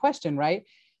this big question, right?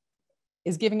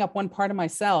 Is giving up one part of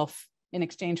myself in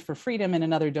exchange for freedom in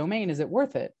another domain, is it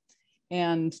worth it?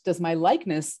 And is my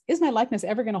likeness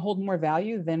ever going to hold more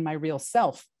value than my real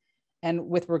self? And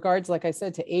with regards, like I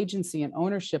said, to agency and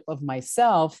ownership of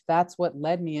myself, that's what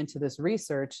led me into this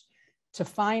research to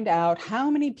find out how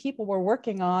many people were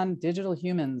working on digital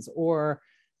humans or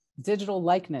digital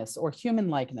likeness or human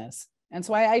likeness. And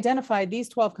so I identified these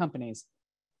 12 companies.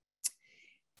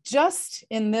 Just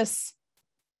in this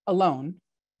alone,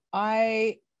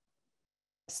 I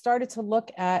started to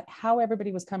look at how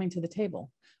everybody was coming to the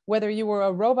table. Whether you were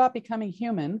a robot becoming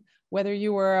human, whether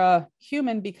you were a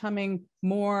human becoming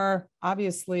more,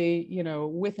 obviously,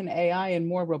 with an AI and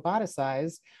more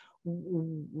roboticized,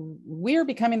 we're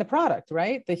becoming the product,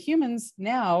 right? The humans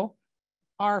now,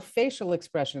 our facial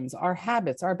expressions, our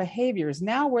habits, our behaviors,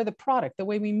 now we're the product, the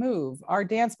way we move. Our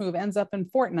dance move ends up in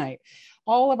Fortnite.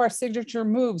 All of our signature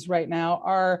moves right now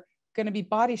are going to be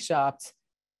body shopped.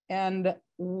 And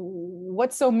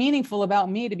what's so meaningful about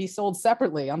me to be sold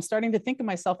separately? I'm starting to think of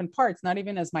myself in parts, not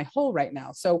even as my whole right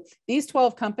now. So these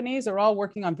 12 companies are all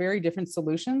working on very different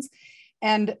solutions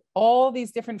and all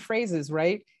these different phrases,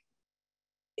 right?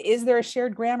 Is there a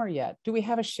shared grammar yet? Do we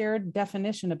have a shared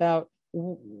definition about,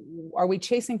 are we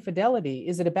chasing fidelity?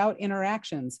 Is it about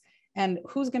interactions? And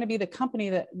who's going to be the company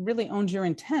that really owns your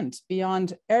intent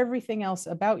beyond everything else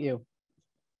about you?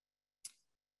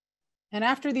 And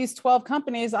after these 12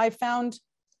 companies, I found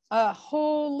a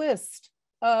whole list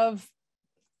of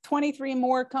 23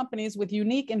 more companies with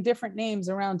unique and different names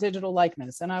around digital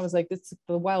likeness. And I was like, this is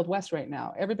the Wild West right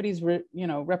now. Everybody's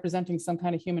representing some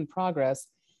kind of human progress.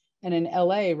 And in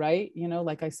LA, right,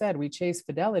 like I said, we chase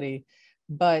fidelity,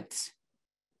 but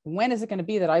when is it going to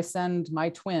be that I send my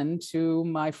twin to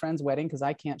my friend's wedding because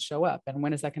I can't show up? And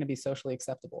when is that going to be socially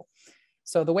acceptable?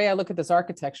 So the way I look at this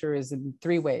architecture is in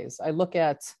three ways. I look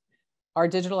at our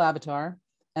digital avatar,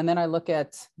 and then I look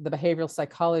at the behavioral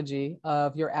psychology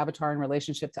of your avatar in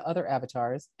relationship to other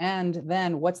avatars. And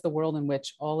then what's the world in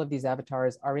which all of these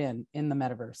avatars are in the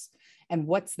metaverse? And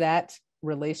what's that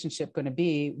relationship going to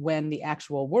be when the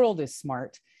actual world is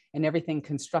smart and everything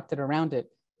constructed around it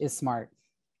is smart?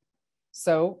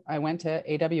 So I went to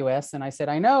AWS and I said,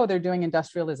 I know they're doing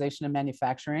industrialization and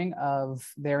manufacturing of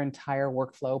their entire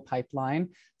workflow pipeline.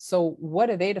 So what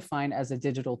do they define as a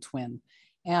digital twin?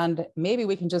 And maybe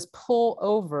we can just pull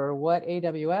over what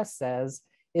AWS says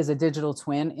is a digital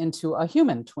twin into a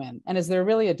human twin. And is there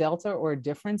really a delta or a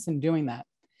difference in doing that?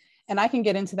 And I can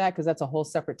get into that because that's a whole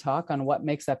separate talk on what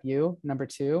makes up you. Number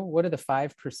two, what are the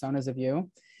 5 personas of you?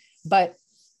 But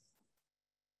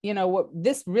what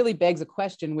this really begs a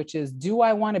question, which is, do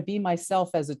I want to be myself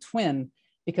as a twin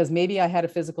because maybe I had a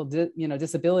physical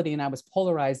disability and I was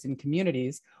polarized in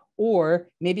communities, or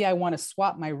maybe I want to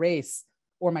swap my race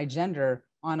or my gender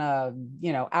on a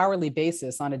hourly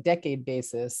basis, on a decade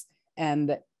basis.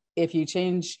 And if you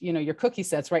change your cookie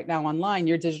sets right now online,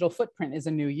 your digital footprint is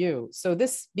a new you. So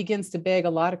this begins to beg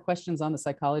a lot of questions on the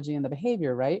psychology and the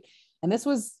behavior, right? And this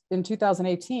was in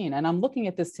 2018. And I'm looking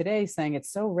at this today saying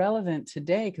it's so relevant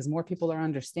today because more people are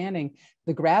understanding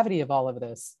the gravity of all of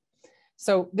this.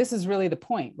 So this is really the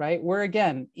point, right? We're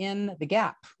again in the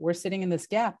gap. We're sitting in this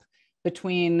gap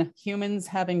between humans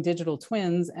having digital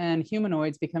twins and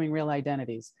humanoids becoming real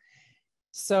identities.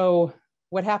 So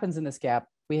what happens in this gap?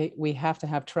 We have to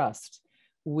have trust.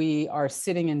 We are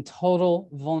sitting in total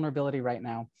vulnerability right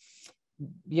now.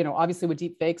 Obviously with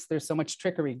deep fakes, there's so much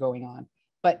trickery going on.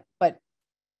 But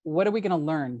what are we going to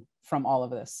learn from all of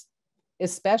this?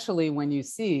 Especially when you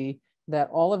see that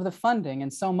all of the funding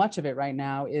and so much of it right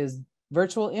now is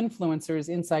virtual influencers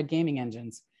inside gaming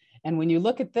engines. And when you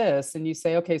look at this and you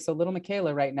say, okay, so little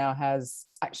Michaela right now has,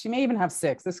 she may even have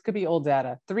 6, this could be old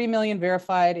data, 3 million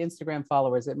verified Instagram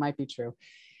followers, it might be true.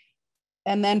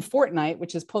 And then Fortnite,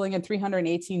 which is pulling in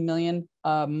 318 million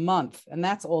a month, and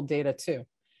that's old data too.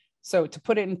 So to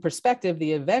put it in perspective,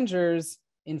 the Avengers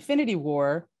Infinity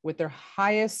War, with their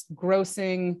highest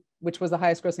grossing, which was the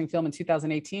highest grossing film in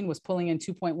 2018, was pulling in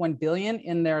 2.1 billion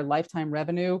in their lifetime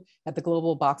revenue at the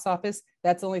global box office.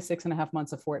 That's only 6.5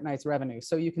 months of Fortnite's revenue.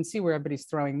 So you can see where everybody's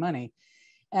throwing money.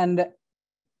 And,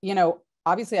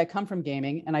 obviously I come from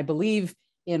gaming and I believe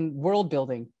in world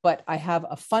building, but I have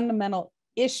a fundamental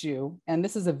issue. And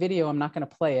this is a video, I'm not going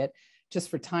to play it just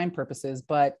for time purposes,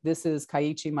 but this is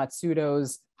Keiichi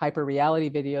Matsudo's hyper reality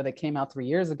video that came out 3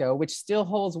 years ago, which still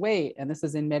holds weight. And this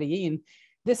is in Medellin.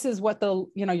 This is what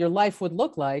your life would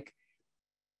look like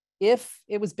if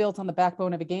it was built on the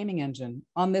backbone of a gaming engine,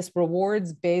 on this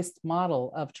rewards-based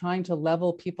model of trying to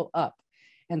level people up.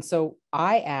 And so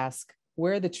I ask,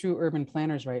 where are the true urban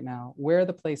planners right now? Where are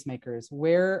the placemakers?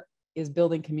 Where is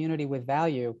building community with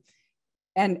value?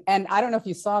 And I don't know if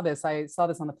you saw this. I saw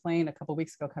this on the plane a couple of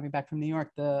weeks ago coming back from New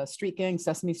York, the Street Gang,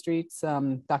 Sesame Street's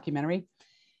documentary.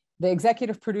 The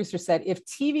executive producer said, if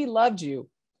TV loved you,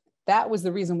 that was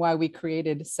the reason why we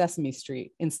created Sesame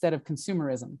Street instead of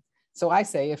consumerism. So I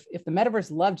say, if the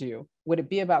metaverse loved you, would it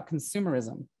be about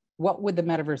consumerism? What would the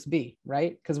metaverse be,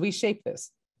 right? Because we shape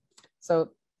this. So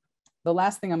the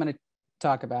last thing I'm going to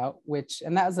talk about,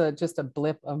 and that was just a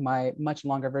blip of my much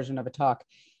longer version of a talk,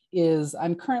 is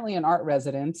I'm currently an art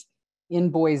resident in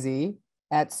Boise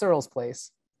at Searles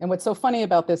Place. And what's so funny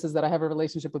about this is that I have a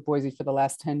relationship with Boise for the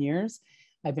last 10 years.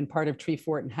 I've been part of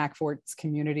Treefort and Hackfort's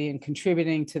community and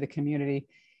contributing to the community.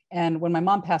 And when my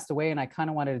mom passed away and I kind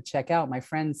of wanted to check out, my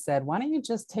friend said, why don't you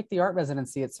just take the art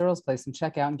residency at Searles Place and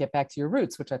check out and get back to your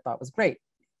roots, which I thought was great.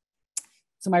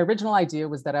 So my original idea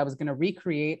was that I was going to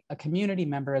recreate a community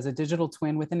member as a digital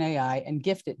twin with an AI and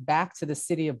gift it back to the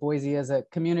city of Boise as a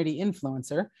community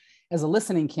influencer. as a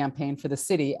listening campaign for the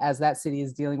city, as that city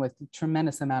is dealing with a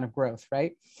tremendous amount of growth,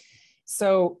 right?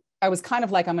 So I was kind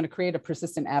of like, I'm going to create a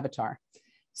persistent avatar.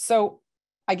 So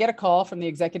I get a call from the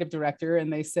executive director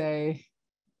and they say,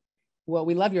 well,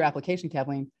 we love your application,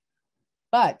 Kathleen,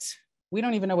 but we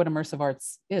don't even know what immersive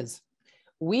arts is.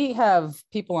 We have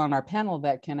people on our panel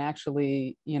that can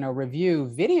actually,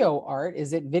 review video art.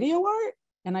 Is it video art?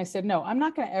 And I said, no, I'm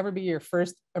not going to ever be your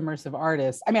first immersive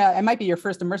artist. I mean, I might be your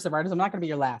first immersive artist. I'm not going to be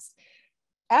your last.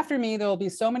 After me, there will be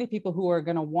so many people who are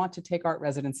going to want to take art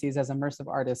residencies as immersive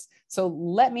artists. So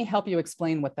let me help you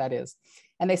explain what that is.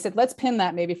 And they said, let's pin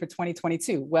that maybe for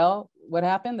 2022. Well, what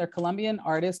happened? Their Colombian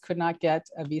artists could not get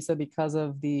a visa because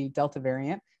of the Delta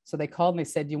variant. So they called and they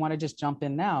said, do you want to just jump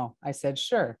in now? I said,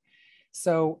 sure.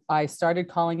 So I started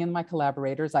calling in my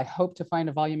collaborators. I hoped to find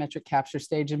a volumetric capture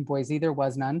stage in Boise. There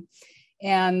was none.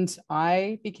 And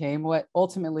I became what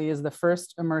ultimately is the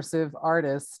first immersive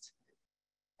artist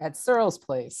at Searle's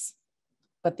place.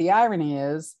 But the irony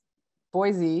is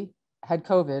Boise had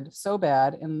COVID so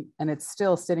bad, and it's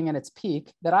still sitting at its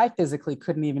peak, that I physically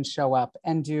couldn't even show up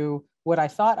and do what I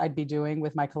thought I'd be doing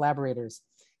with my collaborators.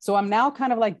 So I'm now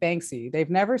kind of like Banksy. They've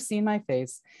never seen my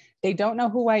face. They don't know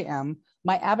who I am.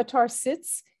 My avatar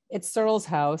sits at Searle's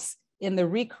house in the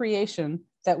recreation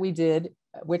that we did,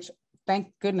 which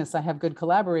thank goodness I have good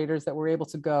collaborators that were able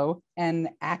to go and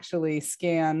actually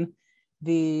scan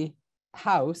the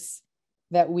house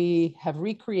that we have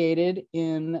recreated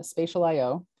in Spatial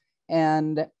IO.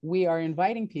 And we are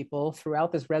inviting people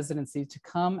throughout this residency to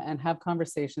come and have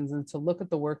conversations and to look at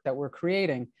the work that we're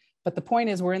creating. But the point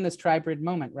is, we're in this tribrid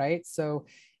moment, right? So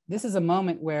this is a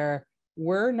moment where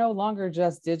we're no longer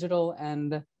just digital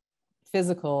and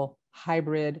physical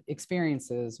hybrid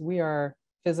experiences. We are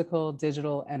physical,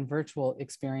 digital, and virtual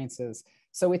experiences.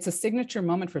 So it's a signature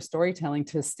moment for storytelling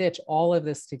to stitch all of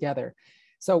this together.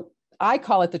 So I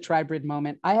call it the tribrid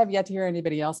moment. I have yet to hear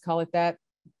anybody else call it that.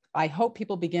 I hope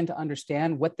people begin to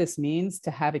understand what this means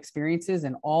to have experiences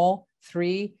in all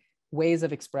three ways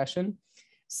of expression.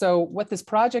 So what this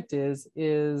project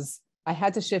is I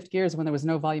had to shift gears when there was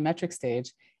no volumetric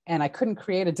stage and I couldn't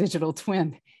create a digital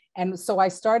twin. And so I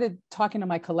started talking to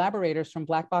my collaborators from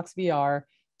Black Box VR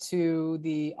to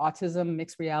the Autism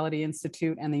Mixed Reality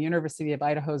Institute and the University of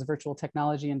Idaho's Virtual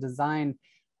Technology and Design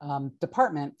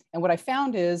department. And what I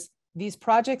found is these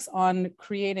projects on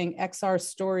creating XR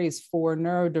stories for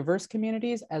neurodiverse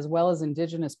communities as well as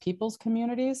Indigenous peoples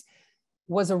communities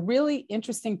was a really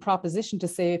interesting proposition to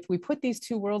say, if we put these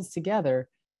two worlds together,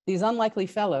 these unlikely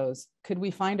fellows, could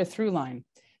we find a through line?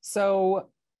 So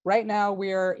right now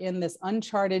we're in this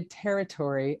uncharted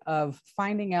territory of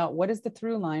finding out what is the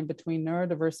through line between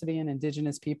neurodiversity and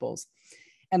Indigenous peoples.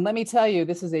 And let me tell you,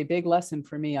 this is a big lesson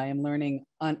for me. I am learning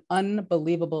an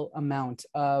unbelievable amount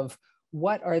of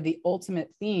what are the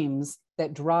ultimate themes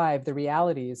that drive the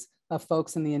realities of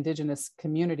folks in the Indigenous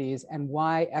communities and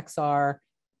why XR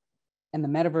and the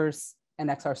metaverse and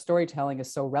XR storytelling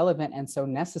is so relevant and so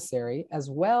necessary, as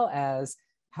well as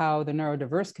how the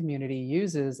neurodiverse community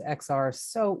uses XR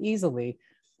so easily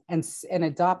and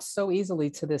adopts so easily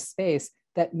to this space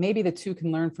that maybe the two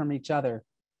can learn from each other.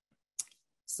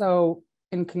 So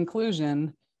in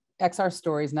conclusion, XR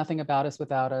Stories, Nothing About Us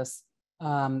Without Us,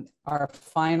 our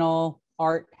final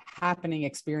art happening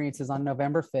experiences on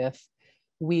November 5th.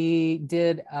 We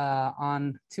did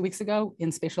on 2 weeks ago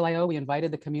in Spatial IO, we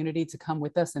invited the community to come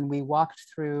with us and we walked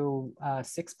through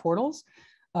 6 portals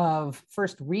of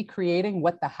first recreating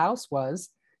what the house was,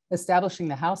 establishing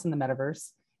the house in the metaverse,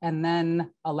 and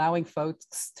then allowing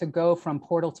folks to go from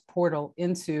portal to portal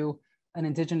into an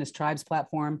Indigenous tribes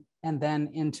platform and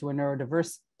then into a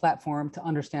neurodiverse platform to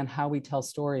understand how we tell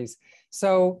stories.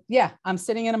 So yeah, I'm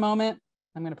sitting in a moment.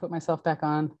 I'm going to put myself back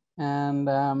on, and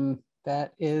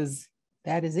that is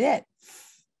it.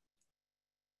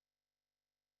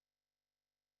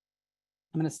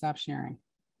 I'm going to stop sharing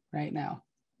right now.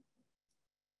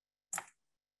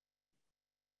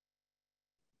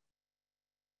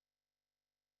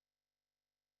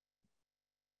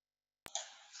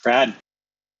 Brad.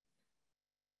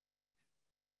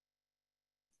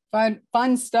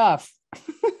 Fun stuff.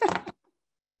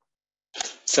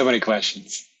 So many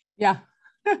questions. Yeah,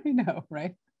 I know,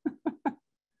 right?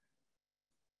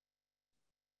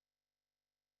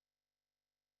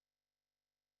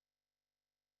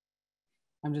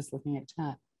 I'm just looking at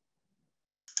chat.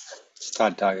 It's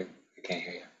Todd talking. I can't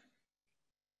hear you. Can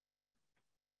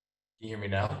you hear me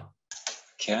now?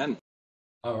 Can.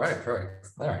 All right, perfect.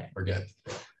 All right, we're good.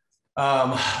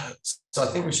 So I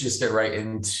think we should just get right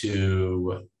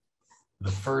into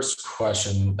the first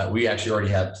question that we actually already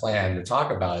had planned to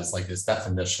talk about is like this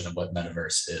definition of what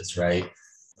metaverse is, right?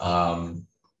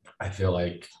 I I feel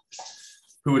like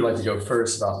who would like to go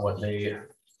first about what they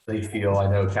feel? I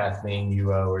know Kathleen, you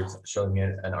were showing me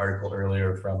an article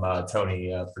earlier from Tony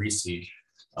Parisi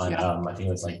on I think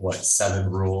it was like what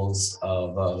 7 rules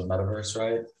of the metaverse,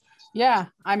 right? Yeah,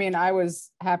 I mean, I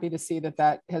was happy to see that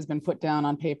that has been put down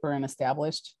on paper and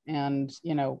established. And,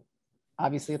 you know,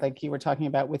 obviously, like you were talking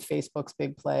about with Facebook's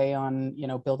big play on, you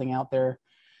know, building out their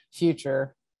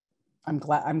future. I'm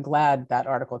glad that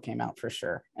article came out for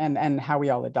sure. And how we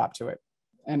all adopt to it.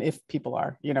 And if people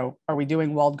are, you know, are we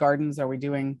doing walled gardens? Are we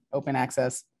doing open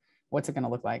access? What's it going to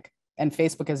look like? And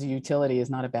Facebook as a utility is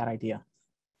not a bad idea.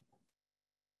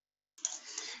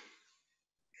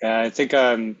 Yeah, I think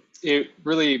it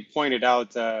really pointed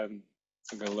out. I'm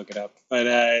going to look it up, but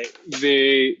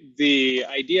the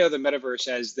idea of the metaverse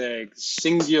as the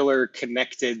singular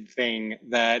connected thing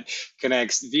that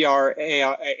connects VR,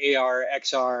 AR,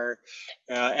 XR,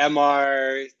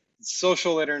 MR,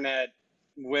 social internet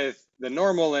with the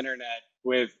normal internet,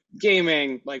 with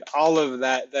gaming, like all of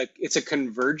that, that it's a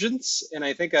convergence. And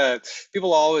I think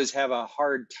people always have a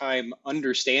hard time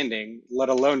understanding, let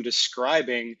alone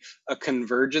describing a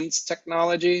convergence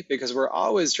technology, because we're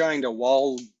always trying to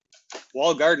wall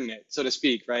garden it, so to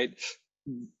speak, right?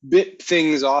 Bit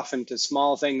things off into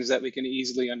small things that we can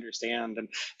easily understand.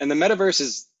 And the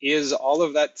metaverse is all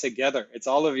of that together. It's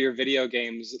all of your video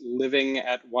games living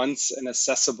at once and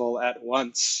accessible at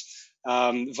once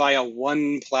via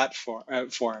one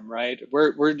platform, right?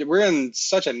 We're in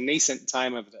such a nascent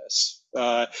time of this,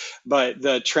 but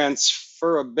the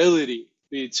transferability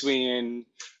between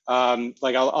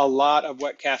like a lot of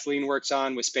what Kathleen works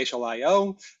on with spatial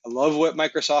IO. I love what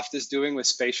Microsoft is doing with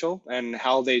spatial and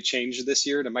how they changed this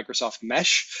year to Microsoft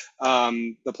Mesh.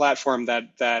 The platform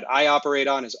that I operate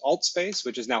on is AltSpace,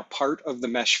 which is now part of the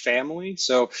Mesh family.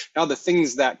 So now the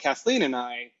things that Kathleen and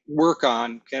I work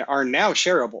on are now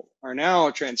shareable, are now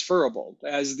transferable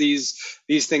as these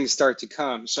things start to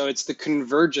come. So it's the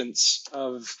convergence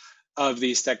of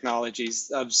these technologies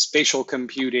of spatial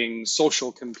computing,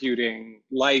 social computing,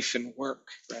 life and work,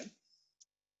 right?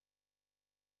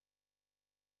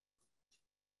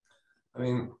 I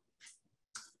mean,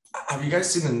 have you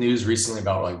guys seen the news recently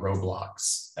about like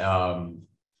Roblox? How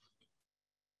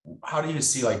do you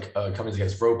see like companies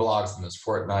against Roblox and there's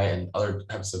Fortnite and other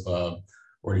types of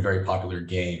already very popular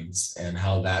games, and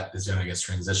how that is going to, I guess,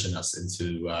 transition us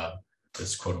into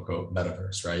this quote unquote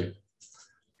metaverse, right?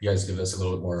 You guys give us a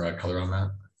little bit more color on that.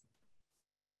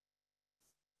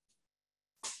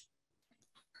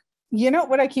 You know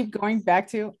what I keep going back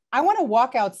to? I want to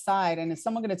walk outside, and is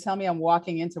someone going to tell me I'm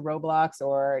walking into Roblox,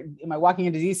 or am I walking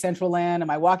into Decentraland? Am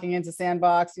I walking into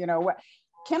Sandbox? You know, what?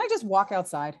 Can I just walk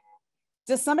outside?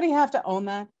 Does somebody have to own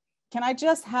that? Can I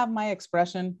just have my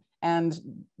expression? And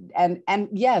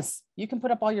yes, you can put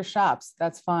up all your shops.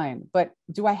 That's fine. But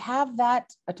do I have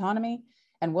that autonomy?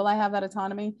 And will I have that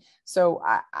autonomy? So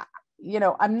you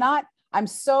know, I'm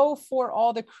so for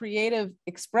all the creative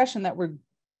expression that we're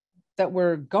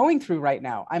going through right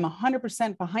now. I'm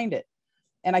 100% behind it.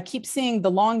 And I keep seeing the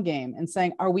long game and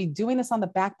saying, are we doing this on the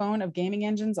backbone of gaming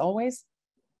engines always?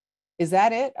 Is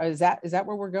that it? Or is that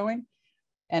where we're going?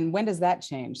 And when does that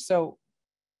change? So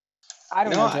I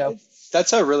don't know, Joe.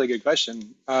 That's a really good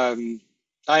question.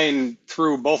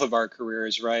 Through both of our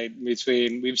careers, right? We've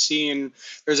seen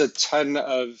there's a ton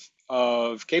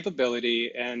of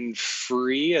capability, and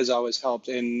free has always helped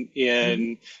in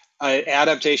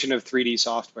adaptation of 3D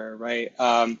software, right?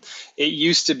 It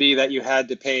used to be that you had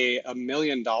to pay $1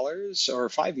 million or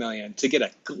 5 million to get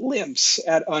a glimpse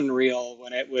at Unreal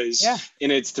when it was in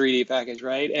its 3D package,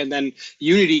 right? And then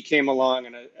Unity came along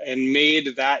and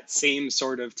made that same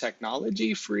sort of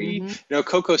technology free. You know,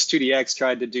 Cocos 2DX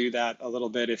tried to do that a little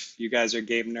bit, if you guys are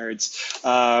game nerds,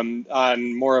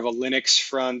 on more of a Linux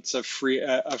front, a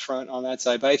front on that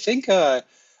side. But I think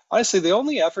honestly, the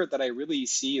only effort that I really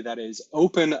see that is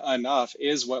open enough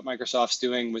is what Microsoft's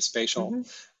doing with spatial.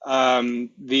 And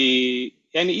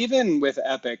even with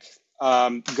Epic,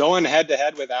 going head to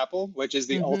head with Apple, which is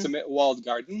the ultimate walled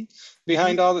garden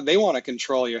behind all that. They want to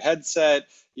control your headset,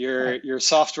 your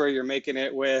software you're making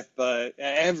it with,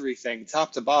 everything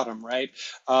top to bottom, right?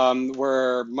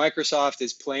 Where Microsoft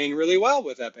is playing really well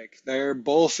with Epic. They're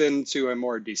both into a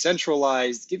more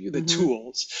decentralized, give you the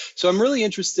tools. So I'm really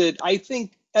interested. I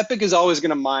think Epic is always going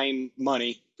to mine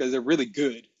money because they're really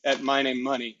good at mining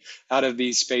money out of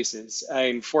these spaces.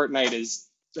 And Fortnite is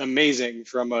amazing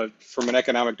from an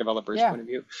economic developer's point of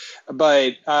view.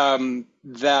 But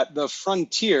that the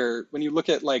frontier, when you look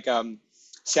at like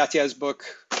Satya's book,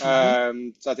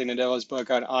 Satya Nadella's book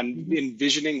on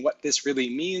envisioning what this really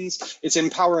means. It's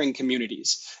empowering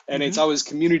communities, and it's always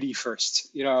community first.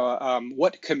 You know,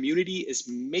 what community is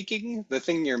making the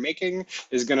thing you're making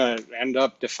is going to end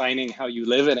up defining how you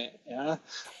live in it. Yeah.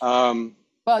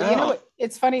 Well, you know what?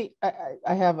 It's funny.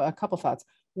 I have a couple thoughts.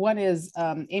 One is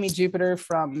Amy Jupiter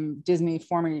from Disney,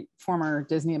 former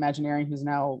Disney Imagineering, who's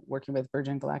now working with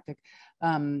Virgin Galactic.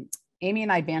 Amy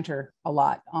and I banter a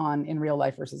lot on in real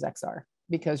life versus XR,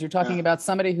 because you're talking about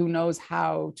somebody who knows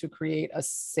how to create a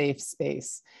safe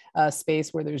space, a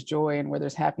space where there's joy and where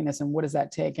there's happiness, and what does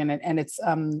that take? And it's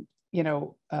you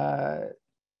know, part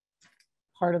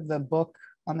of the book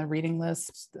on the reading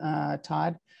list,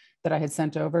 Todd, that I had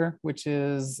sent over, which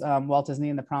is Walt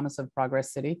Disney and the Promise of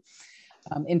Progress City.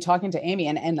 In talking to Amy,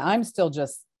 and I'm still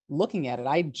just looking at it.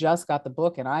 I just got the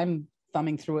book and I'm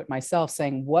thumbing through it myself,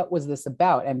 saying, what was this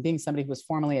about? And being somebody who was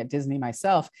formerly at Disney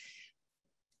myself,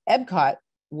 Epcot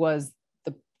was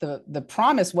the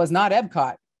promise was not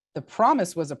Epcot. The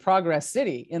promise was a progress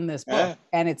city in this book.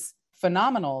 And it's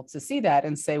phenomenal to see that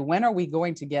and say, when are we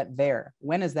going to get there?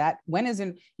 When is that? When is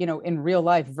in, you know, in real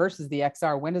life versus the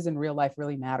XR, when does in real life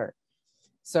really matter?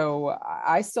 So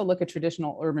I still look at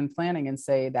traditional urban planning and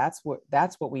say, that's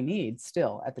what we need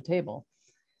still at the table.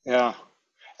 Yeah.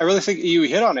 I really think you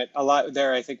hit on it a lot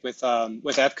there. I think with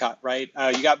Epcot, right?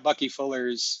 You got Bucky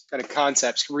Fuller's kind of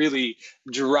concepts really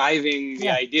driving the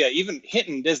idea, even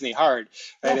hitting Disney hard,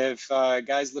 right? If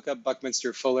guys look up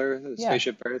Buckminster Fuller, the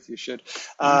Spaceship Earth, you should.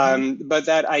 But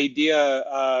that idea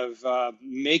of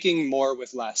making more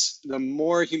with less. The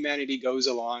more humanity goes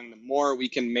along, the more we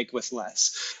can make with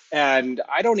less. And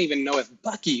I don't even know if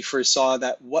Bucky foresaw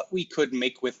that what we could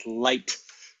make with light.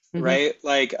 Right,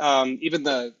 like even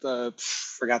the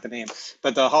forgot the name,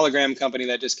 but the hologram company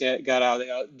that just got out,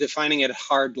 defining it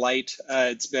hard light.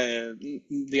 It's been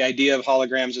the idea of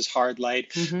holograms is hard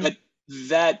light, but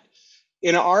that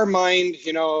in our mind,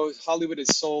 you know, Hollywood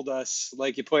has sold us,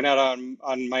 like you point out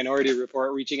on Minority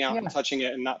Report, reaching out and touching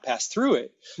it and not pass through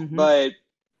it. But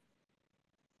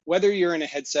whether you're in a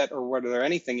headset or whether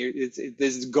anything,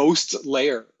 this ghost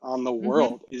layer on the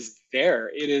world is there.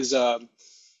 It is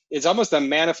it's almost a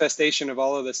manifestation of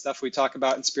all of the stuff we talk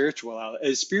about in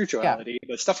spirituality,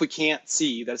 the stuff we can't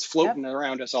see that's floating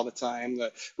around us all the time,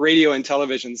 the radio and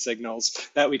television signals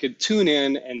that we could tune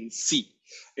in and see.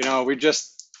 You know,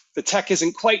 the tech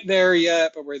isn't quite there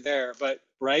yet, but we're there. But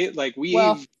right, like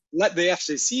let the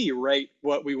FCC write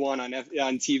what we want on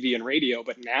TV and radio.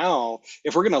 But now,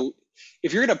 if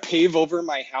you're gonna pave over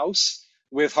my house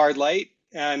with hard light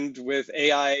and with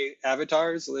AI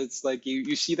avatars, it's like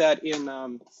you see that in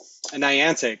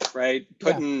Niantic, right?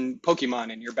 Putting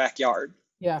Pokemon in your backyard.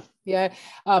 Yeah.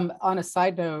 On a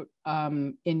side note,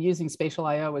 in using spatial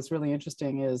IO, what's really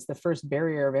interesting is the first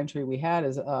barrier of entry we had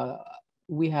is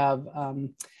we have a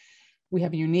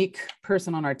unique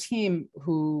person on our team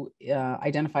who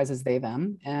identifies as they,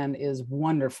 them, and is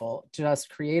wonderful, just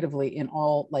creatively in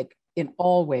all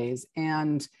ways.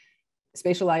 And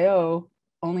spatial IO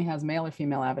only has male or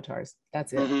female avatars.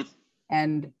 That's it.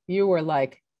 And you were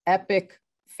like, epic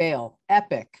fail,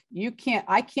 epic.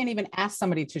 I can't even ask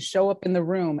somebody to show up in the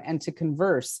room and to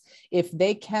converse if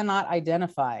they cannot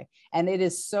identify. And it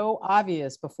is so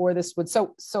obvious before this would,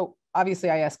 so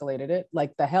obviously I escalated it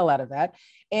like the hell out of that.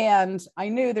 And I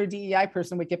knew their DEI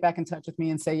person would get back in touch with me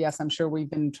and say, yes, I'm sure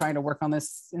we've been trying to work on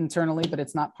this internally, but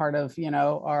it's not part of,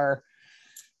 our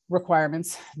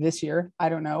requirements this year. I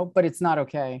don't know, but it's not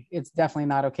okay. It's definitely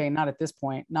not okay. Not at this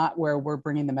point, not where we're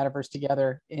bringing the metaverse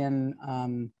together in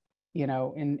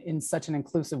such an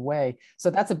inclusive way. So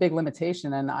that's a big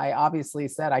limitation. And I obviously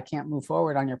said, I can't move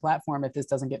forward on your platform if this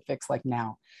doesn't get fixed like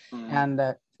now.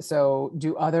 And so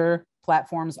do other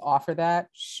platforms offer that?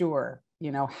 Sure.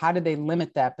 How do they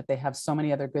limit that? But they have so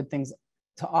many other good things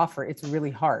to offer. It's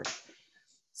really hard.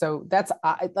 So that's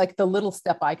like the little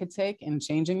step I could take in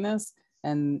changing this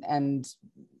and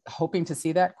hoping to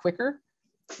see that quicker.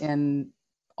 And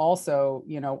also,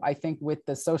 I think with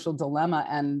the social dilemma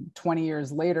and 20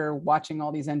 years later, watching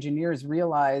all these engineers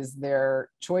realize their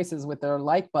choices with their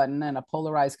like button and a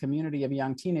polarized community of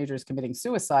young teenagers committing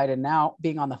suicide and now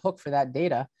being on the hook for that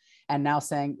data and now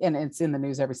saying, and it's in the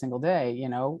news every single day,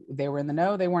 they were in the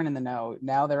know, they weren't in the know.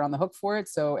 Now they're on the hook for it.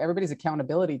 So everybody's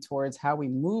accountability towards how we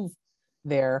move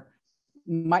there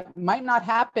might not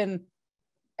happen.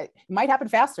 It might happen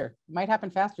faster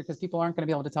because people aren't going to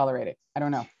be able to tolerate it. I don't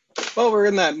know. Well, we're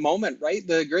in that moment, right?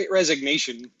 The great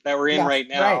resignation that we're in right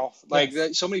now.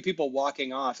 So many people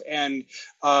walking off. And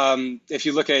if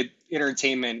you look at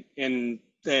entertainment in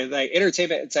the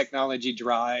entertainment and technology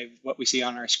drive what we see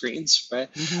on our screens,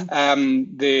 right?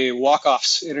 Mm-hmm. The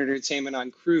walk-offs in entertainment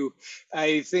on crew,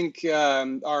 I think,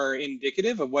 are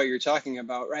indicative of what you're talking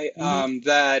about, right? Mm-hmm.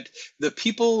 That the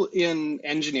people in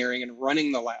engineering and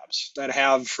running the labs that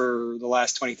have for the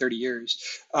last 20, 30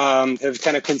 years have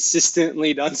kind of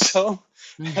consistently done so.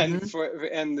 Mm-hmm.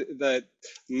 And the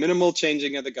minimal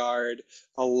changing of the guard,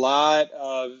 a lot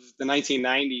of the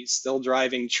 1990s still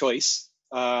driving choice.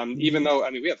 Even Mm-hmm. though, I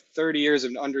mean, we have 30 years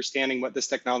of understanding what this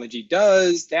technology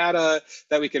does, data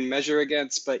that we can measure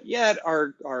against, but yet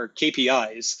our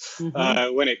KPIs,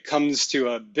 Mm-hmm. when it comes to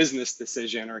a business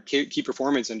decision or key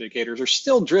performance indicators, are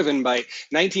still driven by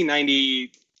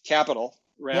 1990 capital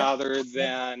Yep. rather Yep.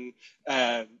 than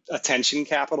attention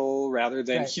capital, rather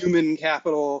than Right. human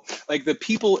capital, like the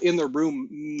people in the room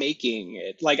making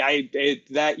it. Like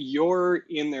that you're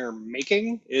in there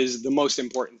making is the most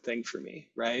important thing for me,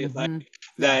 right? Like Mm-hmm.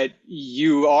 Yeah. that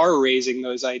you are raising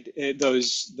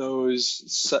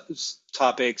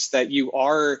topics, that you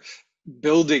are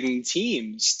building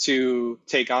teams to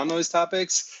take on those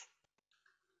topics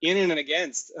in and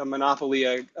against a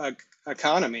monopoly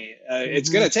economy. It's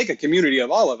Mm-hmm. going to take a community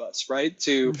of all of us, right,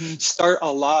 to Mm-hmm. start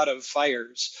a lot of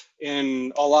fires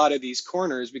in a lot of these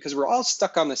corners, because we're all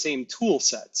stuck on the same tool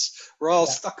sets. We're all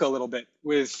Yeah. stuck a little bit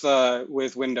with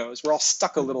Windows. We're all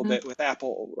stuck a little Mm-hmm. bit with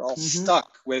Apple. We're all Mm-hmm.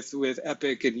 stuck with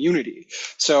Epic and Unity.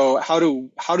 So how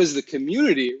does the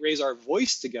community raise our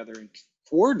voice together and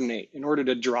coordinate in order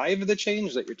to drive the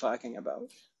change that you're talking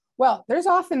about? Well, there's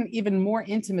often even more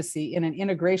intimacy in an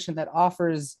integration that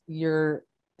offers your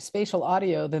spatial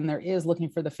audio than there is looking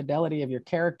for the fidelity of your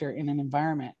character in an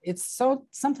environment. It's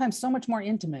sometimes so much more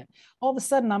intimate. All of a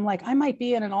sudden, I'm like, I might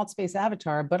be in an alt space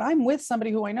avatar, but I'm with somebody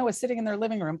who I know is sitting in their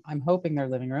living room. I'm hoping their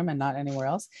living room and not anywhere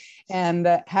else, and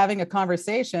having a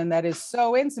conversation that is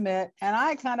so intimate. And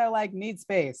I kind of like need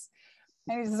space.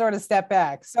 I need to sort of step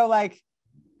back. So like,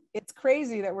 it's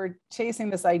crazy that we're chasing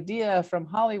this idea from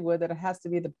Hollywood that it has to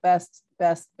be the best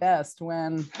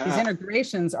when these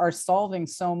integrations are solving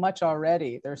so much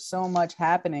already. There's so much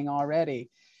happening already.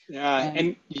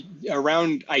 And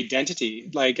around identity,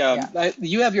 like Yeah.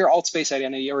 you have your alt space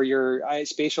identity or your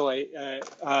spatial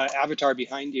avatar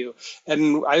behind you,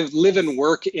 and I live and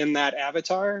work in that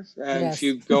avatar. If Yes.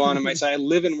 you go onto my site, I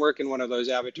live and work in one of those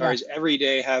Yeah. avatars every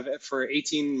day. Have for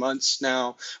 18 months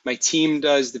now. My team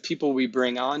does. The people we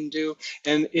bring on do,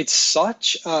 and it's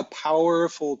such a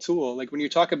powerful tool. Like when you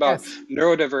talk about Yes.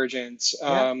 neurodivergence,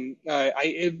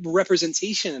 Yeah.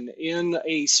 representation in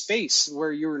a space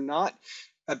where you're not.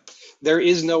 There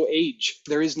is no age,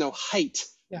 there is no height,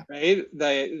 Yeah. right?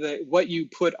 What you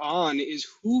put on is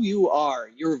who you are.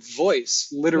 Your voice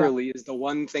Yeah. literally is the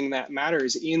one thing that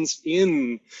matters in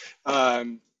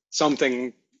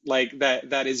something like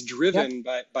that is driven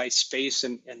by space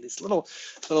and this little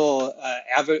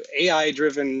AI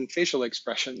driven facial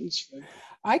expressions. Right?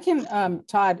 I can,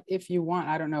 Todd, if you want,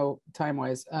 I don't know time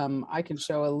wise, I can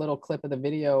show a little clip of the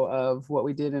video of what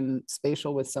we did in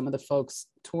spatial with some of the folks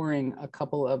touring a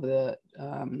couple of the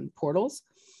portals,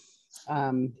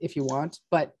 if you want.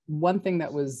 But one thing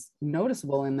that was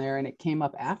noticeable in there, and it came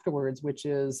up afterwards, which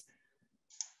is,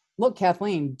 look,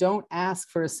 Kathleen, don't ask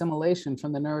for assimilation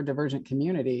from the neurodivergent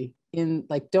community.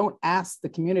 Don't ask the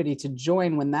community to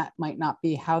join when that might not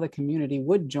be how the community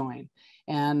would join.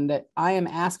 And I am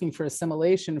asking for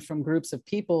assimilation from groups of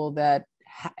people that,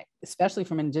 especially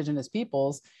from indigenous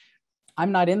peoples,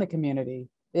 I'm not in the community.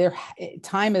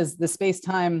 Time is the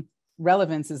space-time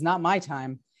relevance is not my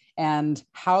time. And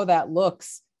how that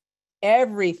looks,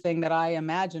 everything that I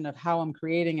imagine of how I'm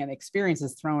creating an experience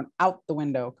is thrown out the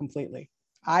window completely.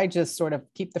 I just sort of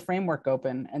keep the framework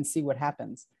open and see what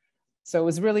happens. So it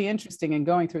was really interesting in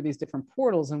going through these different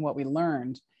portals and what we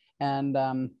learned. And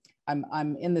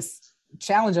I'm in this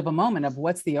challenge of a moment of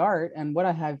what's the art and what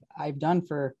I've done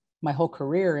for my whole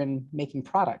career in making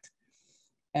product.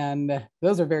 And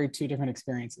those are very two different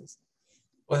experiences.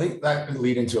 Well, I think that could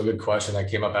lead into a good question that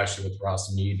came up actually with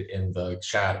Ross Mead in the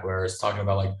chat, where it's talking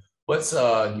about like, what's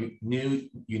new,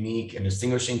 unique, and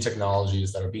distinguishing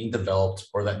technologies that are being developed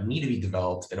or that need to be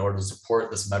developed in order to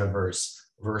support this metaverse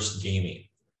versus gaming?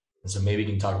 And so maybe you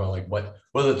can talk about like what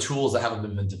are the tools that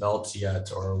haven't been developed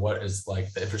yet, or what is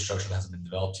like the infrastructure that hasn't been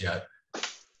developed yet?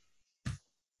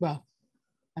 Well,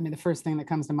 I mean, the first thing that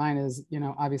comes to mind is,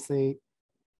 obviously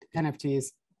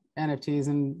NFTs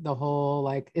and the whole,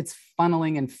 like, it's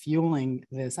funneling and fueling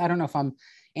this. I don't know if I'm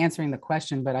answering the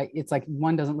question, but it's like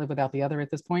one doesn't live without the other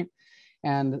at this point.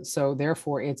 And so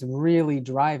therefore it's really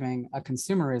driving a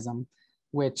consumerism,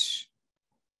 which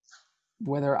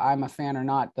whether I'm a fan or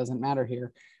not doesn't matter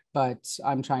here, but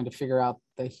I'm trying to figure out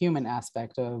the human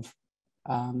aspect of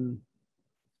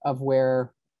of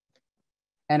where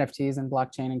NFTs and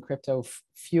blockchain and crypto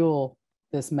fuel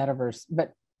this metaverse.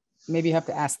 But maybe you have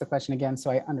to ask the question again so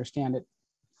I understand it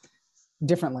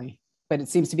differently. But it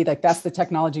seems to be like that's the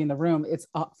technology in the room. It's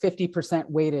 50%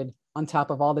 weighted on top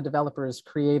of all the developers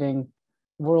creating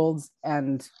worlds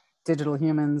and digital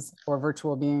humans or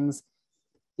virtual beings.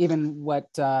 Even what,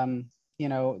 you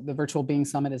know, the Virtual Being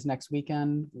Summit is next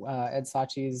weekend, Ed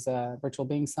Sachi's Virtual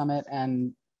Being Summit.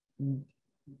 And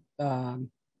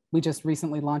we just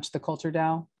recently launched the Culture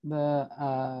DAO,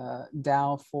 the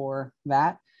DAO for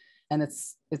that. And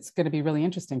it's going to be really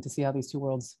interesting to see how these two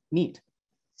worlds meet.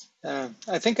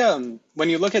 I think when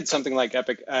you look at something like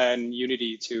Epic and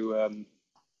Unity to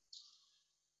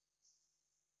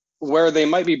where they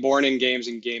might be born in games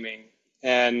and gaming,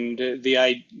 and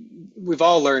we've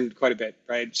all learned quite a bit,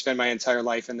 right? Spent my entire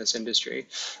life in this industry,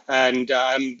 and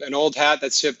I'm an old hat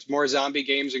that's shipped more zombie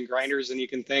games and grinders than you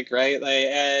can think, right?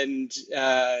 And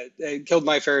killed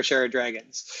my fair share of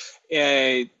dragons.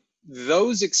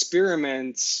 Those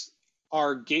experiments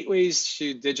are gateways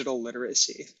to digital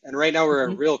literacy. And right now we're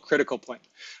at a real critical point.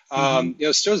 You know,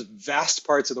 there's vast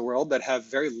parts of the world that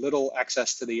have very little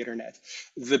access to the internet.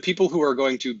 The people who are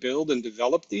going to build and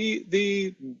develop the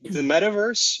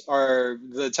metaverse are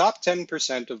the top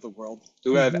 10% of the world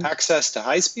who have access to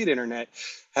high-speed internet,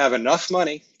 have enough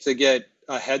money to get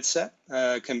a headset,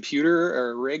 a computer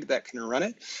or a rig that can run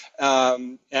it,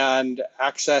 and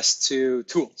access to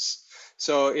tools.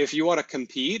 So if you want to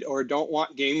compete or don't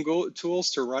want game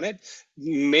tools to run it,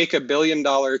 make $1 billion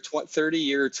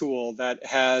 30-year tool that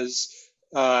has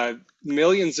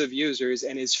millions of users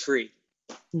and is free.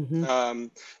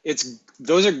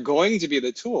 Those are going to be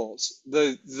the tools.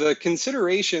 The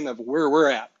consideration of where we're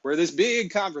at, where this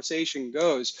big conversation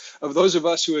goes, of those of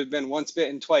us who have been once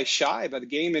bitten, twice shy by the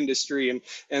game industry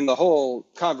and the whole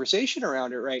conversation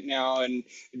around it right now, and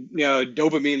you know,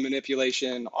 dopamine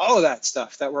manipulation, all of that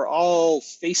stuff that we're all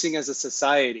facing as a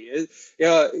society.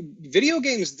 Video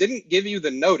games didn't give you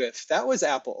the notif. That was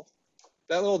Apple.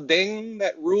 That little ding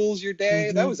that rules your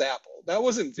day, that was Apple. That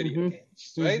wasn't video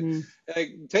games, right?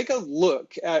 Like, take a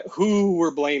look at who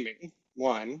we're blaming,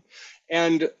 one,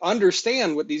 and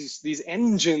understand what these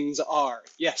engines are.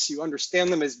 Yes, you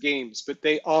understand them as games, but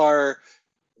they are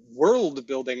world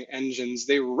building engines.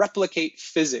 They replicate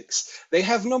physics. They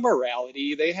have no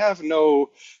morality. They have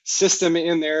no system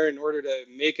in there in order to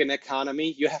make an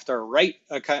economy. You have to write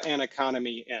an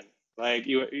economy in. Like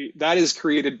that is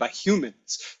created by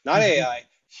humans, not AI.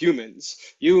 Humans,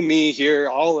 you, me, here,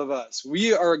 all of us,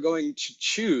 we are going to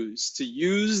choose to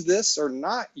use this or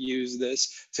not use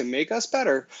this to make us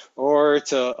better or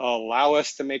to allow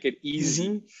us to make it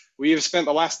easy. We have spent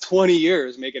the last 20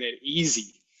 years making it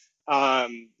easy.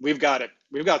 We've got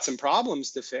some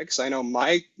problems to fix. I know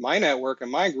my network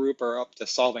and my group are up to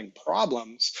solving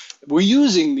problems. We're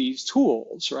using these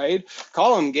tools, right?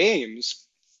 Call them games,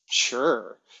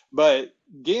 sure, but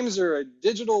games are a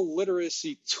digital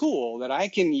literacy tool that I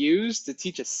can use to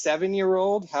teach a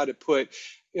 7-year-old how to put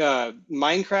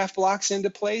Minecraft blocks into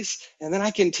place. And then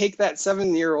I can take that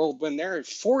 7-year-old when they're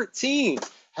 14,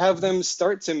 have them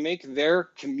start to make their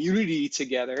community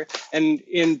together.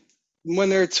 And when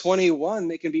they're 21,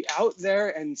 they can be out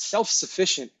there and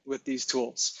self-sufficient with these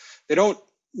tools. They don't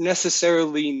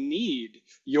necessarily need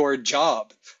your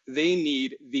job. They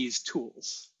need these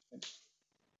tools.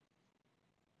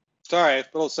 Sorry, a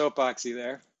little soapboxy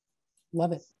there.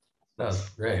 Love it. That's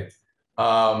great.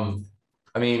 I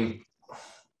mean,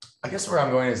 I guess where I'm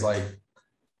going is like,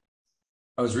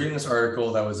 I was reading this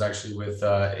article that was actually with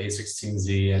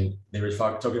A16Z, and they were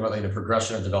talking about like the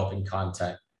progression of developing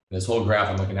content. And this whole graph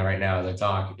I'm looking at right now as I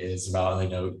talk is about,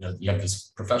 you have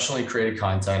this professionally created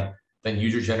content, then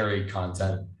user-generated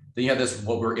content. Then you have this,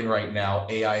 what we're in right now,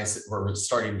 AI, we're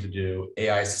starting to do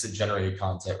AI-assisted generated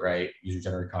content, right?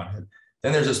 User-generated content.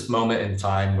 Then there's this moment in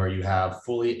time where you have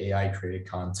fully AI created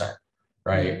content,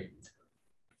 right?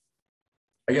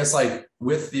 I guess like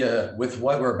with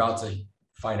what we're about to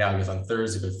find out, I guess on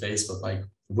Thursday with Facebook, like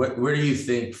where do you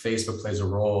think Facebook plays a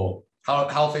role? How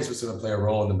Facebook's going to play a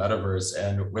role in the metaverse,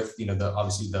 and with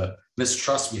obviously the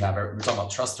mistrust we have. We were talking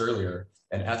about trust earlier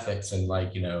and ethics and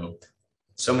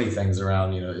so many things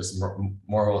around just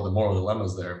moral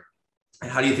dilemmas there. And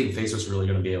how do you think Facebook's really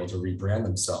going to be able to rebrand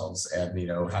themselves and be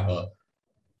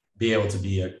able to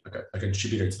be a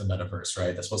contributor to the metaverse,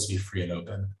 right? That's supposed to be free and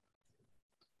open.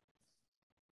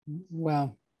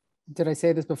 Well, did I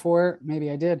say this before? Maybe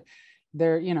I did.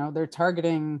 They're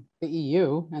targeting the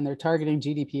EU, and they're targeting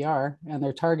GDPR, and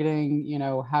they're targeting,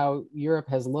 how Europe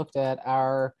has looked at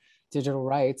our digital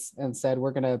rights and said,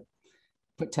 we're going to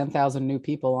put 10,000 new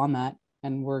people on that,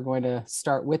 and we're going to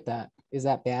start with that. Is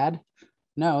that bad?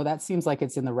 No, that seems like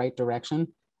it's in the right direction.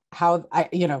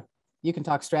 You can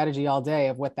talk strategy all day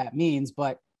of what that means,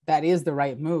 but that is the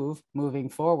right move moving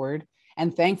forward.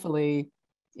 And thankfully,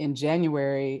 in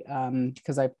January,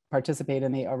 because I participate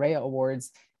in the AREA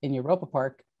Awards in Europa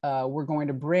Park, we're going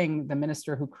to bring the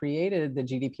minister who created the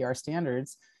GDPR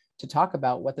standards to talk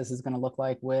about what this is going to look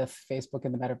like with Facebook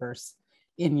and the metaverse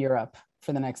in Europe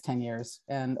for the next 10 years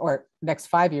or next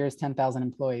 5 years, 10,000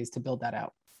 employees to build that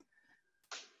out.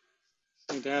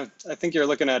 Yeah, I think you're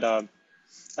looking at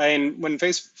when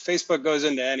Facebook goes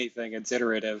into anything, it's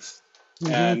iterative,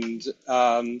 and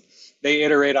they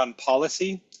iterate on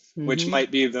policy, which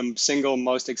might be the single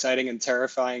most exciting and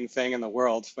terrifying thing in the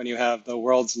world when you have the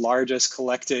world's largest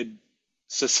collected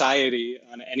society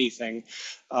on anything,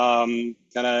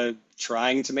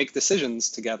 trying to make decisions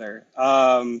together.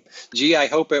 I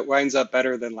hope it winds up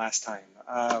better than last time.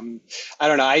 I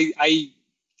don't know.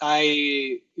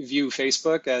 I view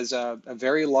Facebook as a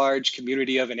very large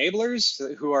community of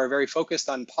enablers who are very focused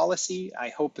on policy. I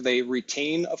hope they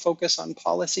retain a focus on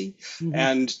policy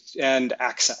and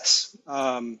access,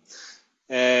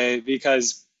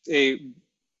 because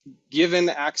given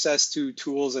access to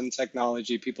tools and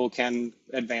technology, people can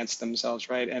advance themselves,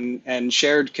 right? And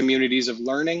shared communities of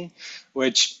learning,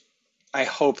 which I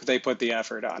hope they put the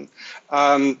effort on.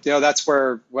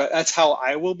 That's how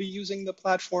I will be using the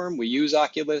platform. We use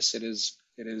Oculus. It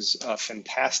is a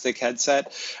fantastic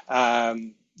headset. What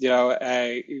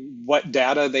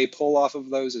data they pull off of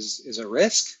those is a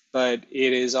risk, but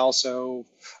it is also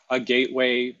a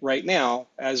gateway right now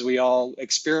as we all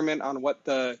experiment on what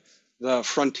the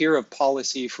frontier of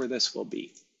policy for this will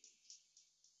be.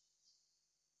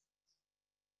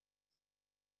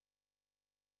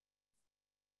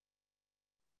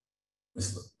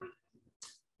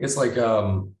 It's like,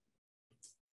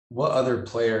 what other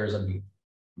players, I mean,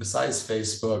 besides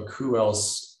Facebook, who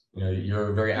else,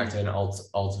 you're very active in alt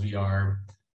VR.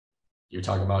 You're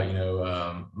talking about,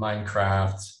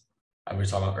 Minecraft. I was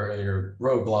talking about earlier,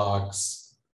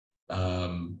 Roblox.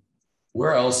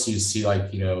 Where else do you see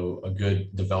like, a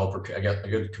good developer, I guess a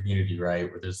good community, right?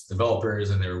 Where there's developers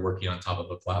and they're working on top of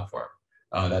a platform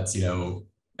that's,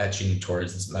 etching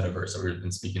towards this metaverse that we've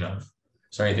been speaking of.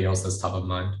 Is there anything else that's top of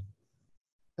mind?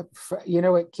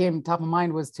 What came top of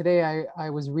mind was today I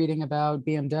was reading about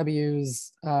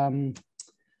BMW's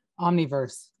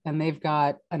Omniverse, and they've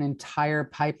got an entire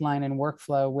pipeline and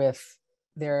workflow with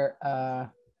their,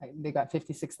 they got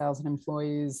 56,000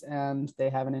 employees, and they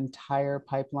have an entire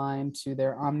pipeline to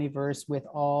their Omniverse with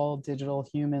all digital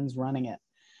humans running it.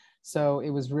 So it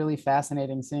was really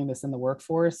fascinating seeing this in the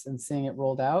workforce and seeing it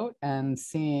rolled out and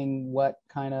seeing what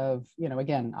kind of,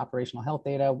 again, operational health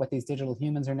data, what these digital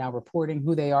humans are now reporting,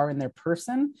 who they are in their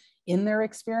person, in their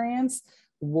experience,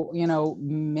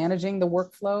 managing the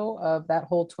workflow of that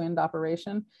whole twinned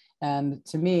operation. And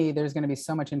to me, there's going to be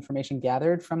so much information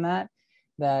gathered from that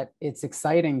it's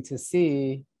exciting to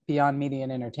see beyond media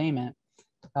and entertainment,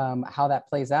 how that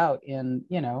plays out in,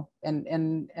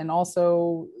 and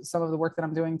also some of the work that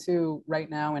I'm doing too right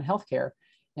now in healthcare,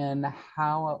 and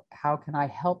how can I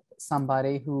help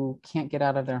somebody who can't get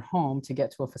out of their home to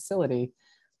get to a facility,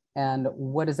 and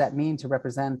what does that mean to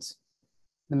represent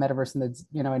the metaverse and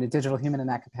and a digital human in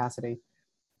that capacity.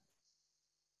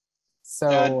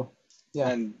 So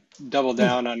and double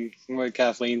down on what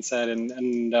Kathleen said, and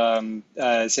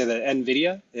say that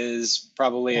NVIDIA is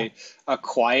probably a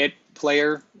quiet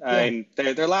player. And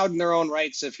they're loud in their own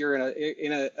rights if you're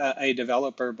in a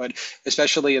developer, but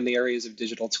especially in the areas of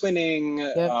digital twinning,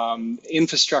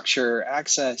 infrastructure,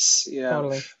 access,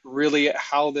 totally. Really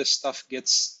how this stuff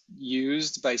gets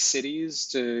used by cities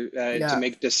to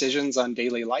make decisions on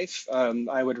daily life.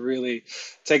 I would really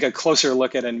take a closer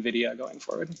look at NVIDIA going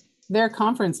forward. Their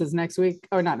conference is next week,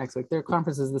 or not next week. Their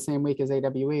conference is the same week as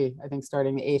AWE, I think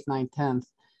starting the 8th, 9th, 10th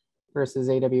versus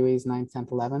AWE's 9th, 10th,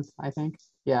 11th, I think.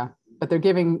 Yeah, but they're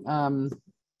giving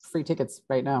free tickets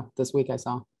right now this week, I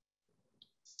saw.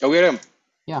 Go get them.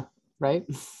 Yeah, right?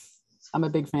 I'm a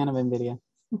big fan of NVIDIA.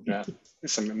 Yeah,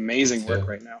 there's some amazing work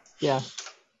right now. Yeah.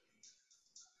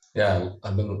 Yeah,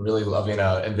 I've been really loving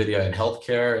NVIDIA in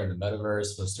healthcare and the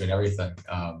metaverse, just doing everything.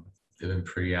 They've been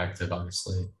pretty active,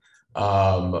 obviously.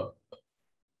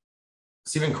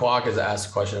 Stephen Kwok has asked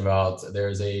a question about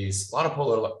there's a lot of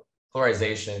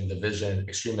polarization, division,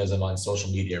 extremism on social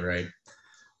media, right?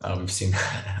 We've seen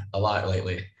that a lot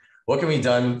lately. What can be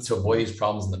done to avoid these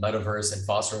problems in the metaverse and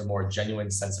foster a more genuine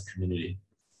sense of community?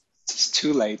 It's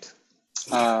too late.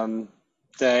 And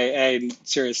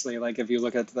seriously, like if you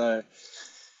look at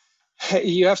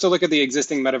you have to look at the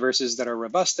existing metaverses that are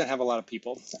robust and have a lot of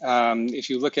people.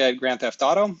 If you look at Grand Theft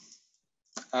Auto,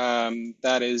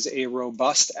 That is a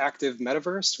robust, active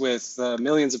metaverse with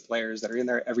millions of players that are in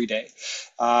there every day.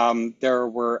 There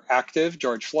were active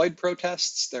George Floyd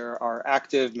protests. There are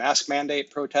active mask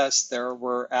mandate protests. There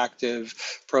were active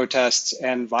protests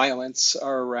and violence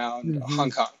around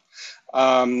Hong Kong.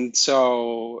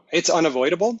 So it's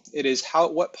unavoidable. It is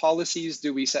what policies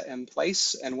do we set in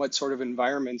place, and what sort of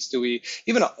environments do we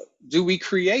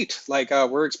create? Like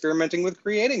we're experimenting with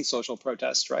creating social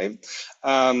protests, right?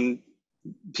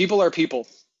 People are people,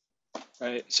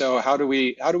 right? So how do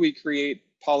we create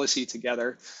policy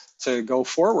together to go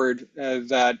forward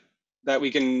that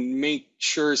we can make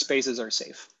sure spaces are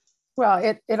safe?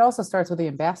 Well, it also starts with the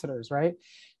ambassadors, right?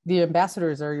 The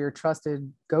ambassadors are your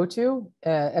trusted go-to,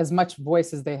 as much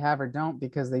voice as they have or don't,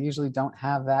 because they usually don't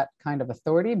have that kind of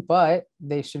authority, but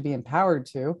they should be empowered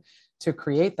to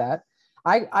create that.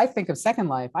 I think of Second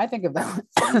Life. I think of that,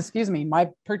 excuse me, my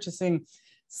purchasing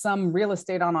some real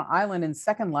estate on an island in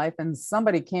Second Life, and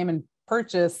somebody came and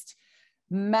purchased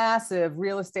massive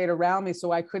real estate around me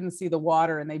so I couldn't see the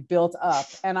water, and they built up.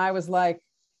 And I was like,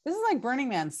 this is like Burning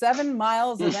Man, 7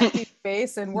 miles of empty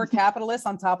space, and we're capitalists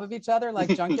on top of each other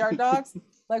like junkyard dogs.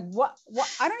 Like what?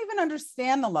 I don't even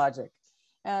understand the logic.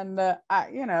 And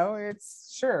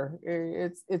it's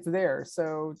there.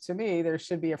 So to me, there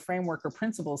should be a framework or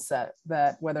principles set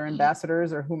that, whether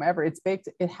ambassadors or whomever, it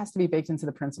has to be baked into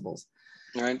the principles.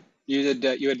 Right. You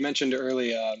had mentioned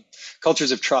early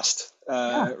cultures of trust,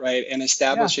 right? And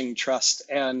establishing trust,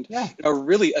 and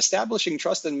really establishing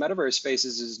trust in metaverse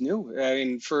spaces is new. I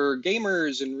mean, for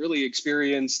gamers and really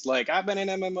experienced, like I've been in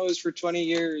MMOs for 20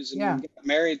 years and got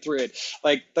married through it.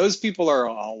 Like those people are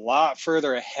a lot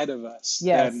further ahead of us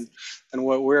than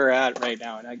what we're at right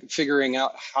now. And like, figuring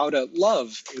out how to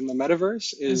love in the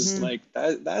metaverse is like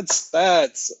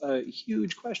that's a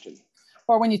huge question.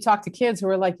 Or when you talk to kids who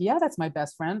are like, yeah, that's my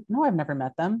best friend. No, I've never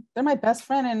met them. They're my best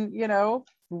friend. And,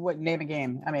 name a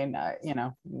game. I mean,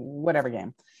 whatever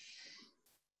game.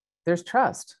 There's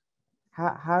trust.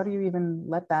 How do you even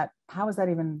let that, how is that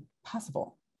even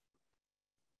possible?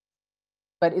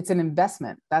 But it's an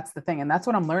investment. That's the thing. And that's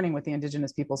what I'm learning with the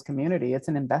Indigenous peoples community. It's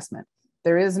an investment.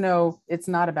 It's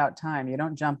not about time. You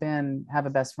don't jump in, have a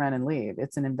best friend and leave.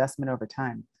 It's an investment over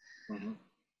time. Mm-hmm.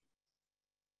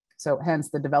 So hence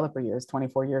the developer years,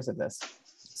 24 years of this.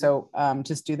 So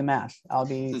just do the math. I'll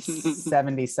be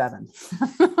 77.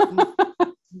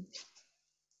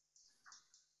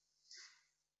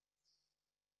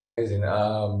 Amazing.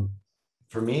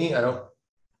 For me, I don't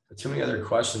have too many other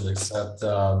questions, except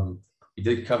we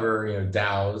did cover,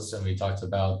 DAOs, and we talked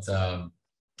about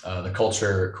the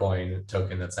culture coin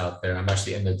token that's out there. I'm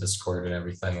actually in the Discord and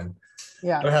everything, and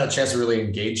I haven't had a chance to really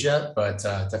engage yet, but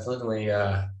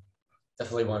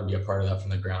definitely want to be a part of that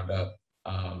from the ground up.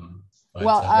 I'm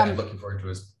looking forward to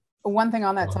it. One thing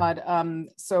on that, Todd.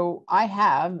 So I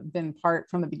have been part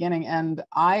from the beginning, and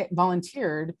I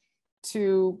volunteered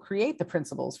to create the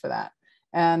principles for that.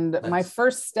 And my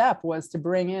first step was to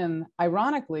bring in,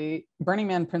 ironically, Burning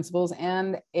Man principles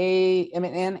and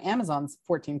Amazon's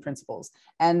 14 principles,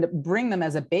 and bring them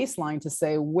as a baseline to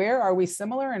say, where are we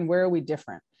similar and where are we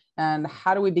different? And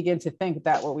how do we begin to think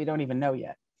that what we don't even know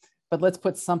yet? But let's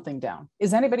put something down.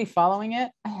 Is anybody following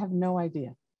it? I have no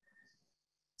idea.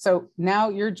 So now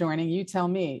you're joining, you tell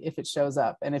me if it shows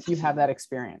up and if you have that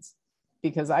experience,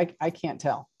 because I can't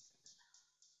tell.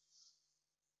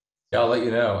 Yeah, I'll let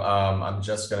you know. I'm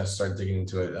just going to start digging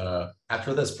into it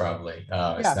after this, probably.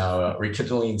 It's now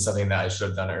rekindling something that I should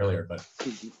have done earlier, but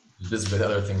busy with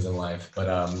other things in life.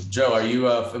 But Joe, are you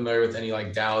familiar with any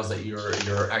like DAOs that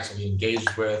you're actively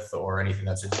engaged with, or anything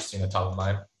that's interesting at the top of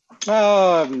mind?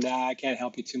 Oh, nah, I can't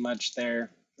help you too much there.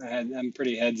 I'm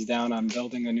pretty heads down on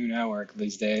building a new network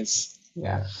these days.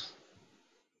 Yeah.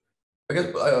 I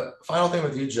guess final thing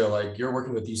with you, Joe, like you're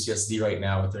working with UCSD right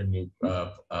now with their new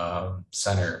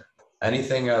center.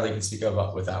 Anything they can speak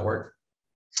of with that work?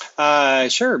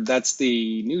 Sure. That's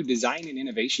the new design and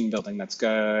innovation building that's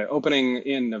opening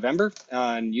in November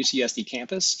on UCSD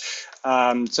campus.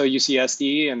 So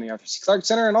UCSD and the Arthur C. Clarke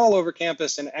Center and all over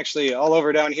campus, and actually all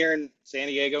over down here in San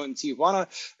Diego and Tijuana,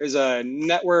 there's a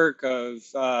network of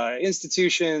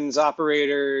institutions,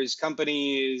 operators,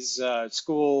 companies,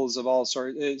 schools of all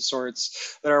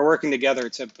sorts that are working together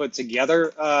to put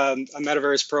together a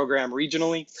metaverse program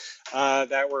regionally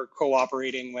that we're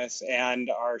cooperating with. And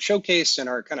our showcase and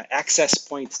our kind of access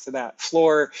points to that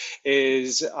floor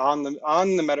is on the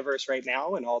metaverse right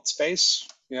now in Alt Space.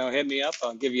 hit me up.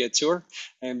 I'll give you a tour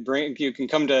and you can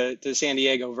come to San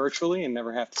Diego virtually and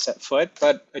never have to set foot,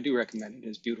 but I do recommend it. It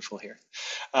is beautiful here.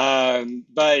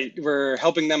 But we're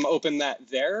helping them open that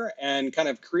there and kind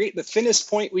of create the thinnest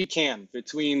point we can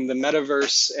between the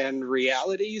metaverse and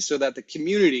reality so that the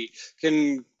community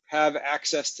can have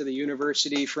access to the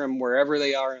university from wherever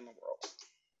they are in the world.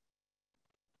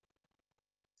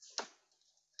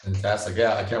 Fantastic.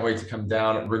 Yeah, I can't wait to come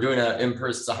down. We're doing an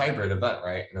in-person, it's a hybrid event,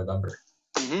 right? In November.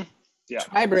 Mm-hmm. Yeah.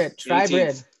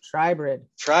 Tribrid.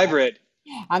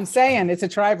 I'm saying it's a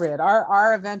tribrid.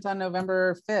 Our event on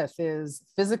November 5th is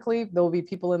physically, there will be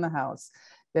people in the house.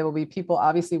 There will be people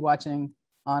obviously watching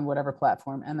on whatever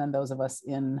platform, and then those of us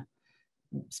in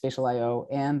Spatial IO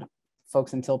and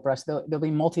folks in Tilt Brush. There'll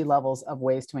be multi-levels of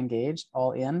ways to engage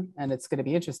all in, and it's going to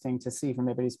be interesting to see from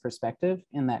everybody's perspective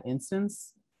in that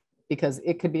instance, because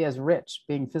it could be as rich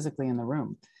being physically in the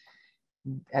room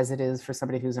as it is for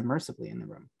somebody who's immersively in the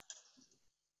room.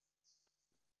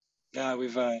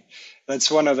 Yeah, that's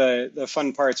one of the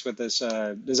fun parts with this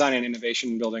design and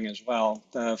innovation building as well.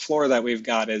 The floor that we've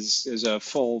got is a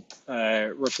full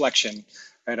reflection,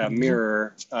 right? A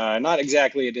mirror, not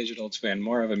exactly a digital twin,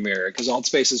 more of a mirror, because alt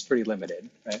space is pretty limited,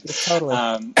 right? Totally.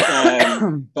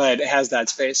 But it has that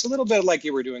space, a little bit like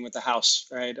you were doing with the house,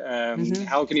 right?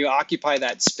 How can you occupy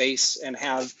that space and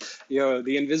have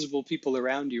the invisible people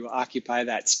around you occupy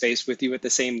that space with you at the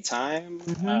same time,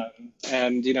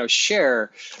 and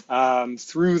share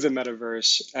through the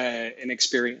metaverse an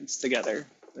experience together.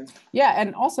 Yeah,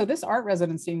 and also this art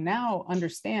residency now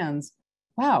understands,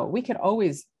 wow, we could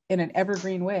always, in an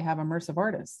evergreen way, have immersive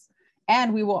artists.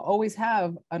 And we will always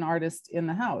have an artist in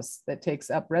the house that takes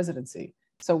up residency.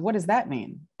 So what does that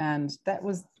mean? And that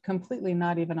was completely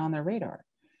not even on their radar.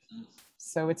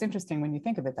 So it's interesting when you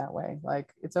think of it that way,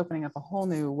 like it's opening up a whole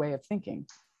new way of thinking.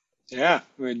 Yeah,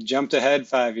 we jumped ahead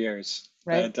 5 years.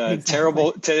 Right. That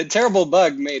terrible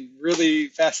bug made really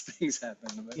fast things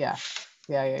happen. Yeah,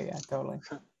 totally.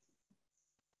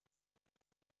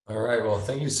 All right, well,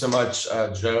 thank you so much,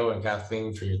 Joe and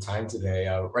Kathleen, for your time today.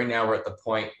 Right now, we're at the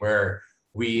point where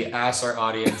we ask our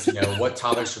audience, what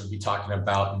topics should we be talking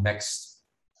about next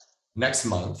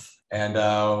month?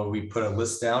 And we put a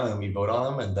list down and we vote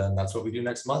on them, and then that's what we do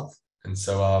next month. And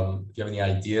so if you have any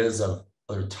ideas of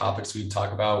other topics we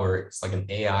talk about where it's like an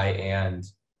AI and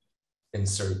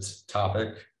insert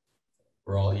topic,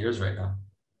 we're all ears right now.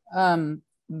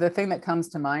 The thing that comes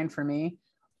to mind for me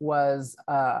was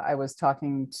I was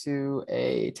talking to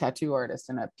a tattoo artist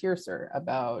and a piercer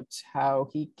about how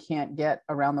he can't get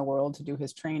around the world to do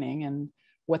his training and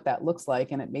what that looks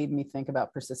like. And it made me think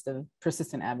about persistent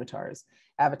avatars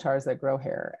that grow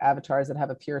hair, avatars that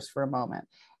have a pierce for a moment,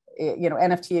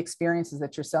 NFT experiences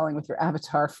that you're selling with your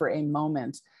avatar for a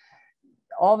moment,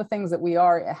 all the things that we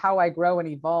are, how I grow and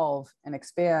evolve and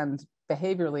expand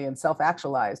behaviorally and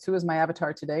self-actualized. Who is my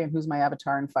avatar today and who's my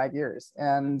avatar in 5 years?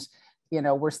 And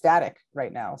we're static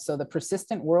right now. So the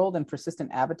persistent world and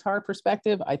persistent avatar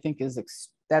perspective, I think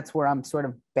that's where I'm sort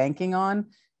of banking on,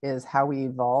 is how we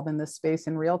evolve in this space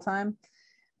in real time.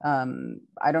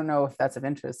 I don't know if that's of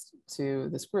interest to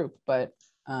this group, but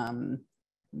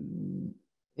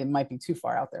it might be too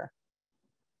far out there.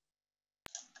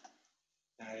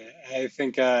 I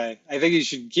think you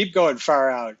should keep going far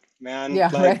out, man. Yeah,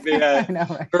 like, right. I know,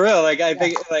 right? For real. Like I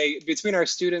think like between our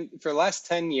student for the last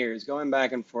 10 years, going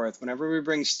back and forth, whenever we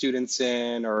bring students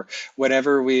in or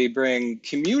whenever we bring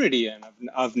community in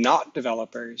of not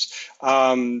developers,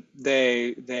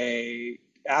 they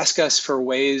ask us for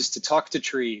ways to talk to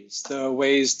trees, the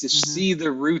ways to see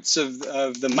the roots of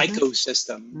the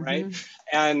mycosystem, right?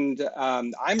 And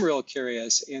I'm real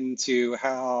curious into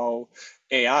how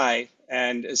AI,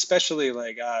 and especially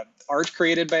like art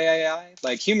created by AI,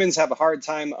 like humans have a hard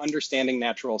time understanding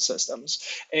natural systems.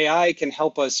 AI can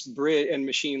help us bridge, and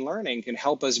machine learning can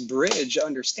help us bridge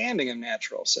understanding of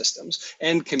natural systems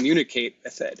and communicate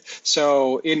with it.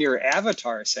 So in your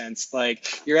avatar sense,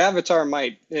 like your avatar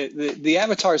might, the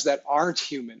avatars that aren't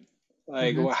human,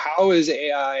 like how is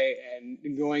AI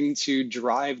going to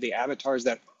drive the avatars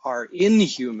that are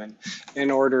inhuman in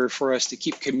order for us to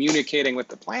keep communicating with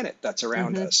the planet that's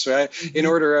around us, right? In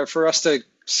order for us to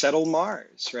settle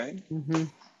Mars, right?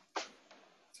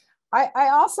 I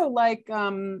also like,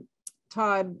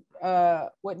 Todd,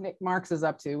 what Nick Marks is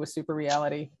up to with super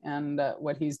reality and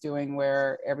what he's doing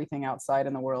where everything outside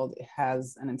in the world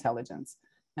has an intelligence,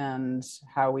 and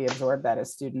how we absorb that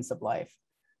as students of life.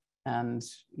 And,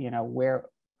 where,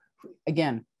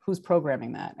 again, who's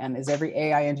programming that? And is every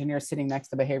AI engineer sitting next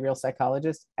to behavioral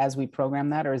psychologist as we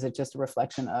program that? Or is it just a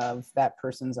reflection of that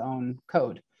person's own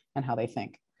code and how they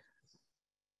think?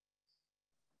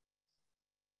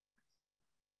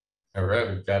 All right,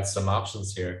 we've got some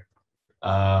options here.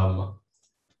 Let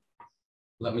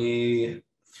me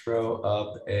throw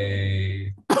up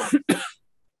a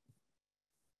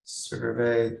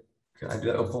survey. Can I do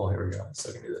that? Oh, cool. Here we go. So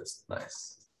I can do this.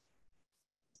 Nice.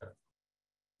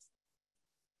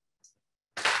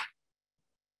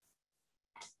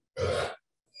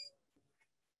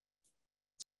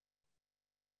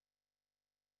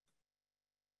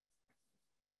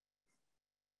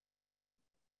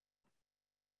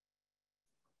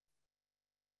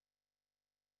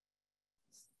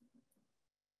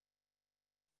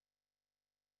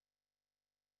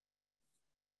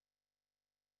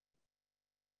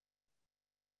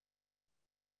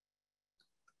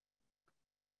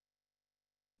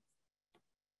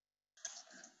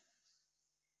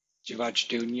 Did you watch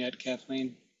Dune yet,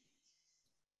 Kathleen?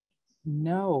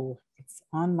 No, it's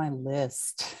on my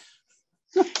list.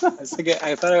 I was thinking,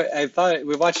 I thought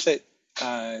we watched it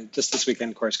just this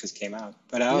weekend, of course, because it came out.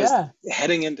 But I was Yeah,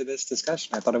 heading into this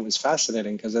discussion. I thought it was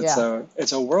fascinating because yeah,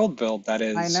 it's a world build that I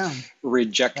is know. Right.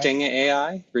 rejecting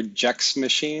AI, rejects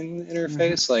machine Hmm.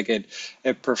 interface. Like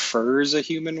it prefers a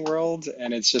human world,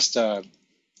 and it's just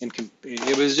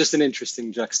it was just an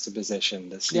interesting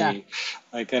juxtaposition to Yeah. see,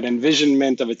 like an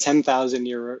envisionment of a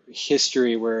 10,000-year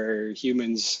history where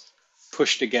humans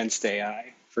pushed against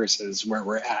AI versus where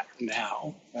we're at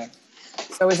now.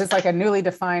 So is this like a newly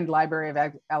defined Library of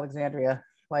Alexandria?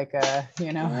 Like,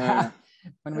 Yeah.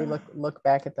 when we look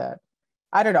back at that,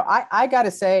 I don't know. I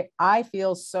gotta say, I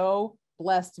feel so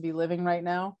blessed to be living right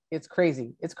now. It's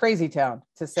crazy. It's crazy town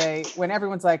to say when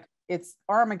everyone's like, it's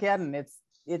Armageddon.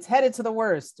 It's headed to the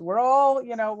worst. We're all,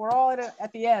 we're all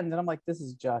at the end. And I'm like, this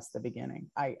is just the beginning.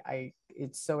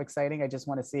 It's so exciting. I just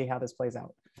want to see how this plays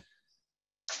out.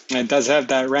 It does have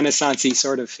that Renaissance-y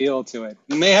sort of feel to it.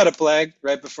 And they had a plague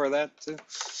right before that too.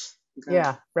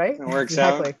 Yeah, right? It works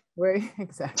out. Exactly.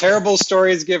 Exactly. Terrible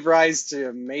stories give rise to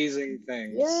amazing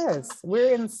things. Yes,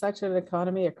 we're in such an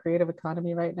economy, a creative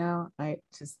economy right now.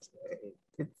 It's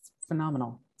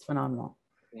phenomenal. It's phenomenal.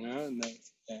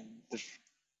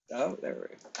 Oh, there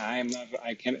we go. I'm not,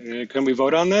 I can't, can we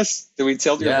vote on this? Do we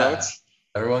tilt your Yeah, votes?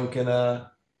 everyone can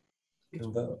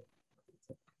vote.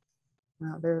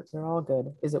 No, they're all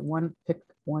good. Is it pick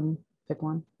one?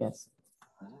 Yes.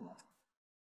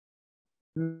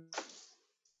 Mm.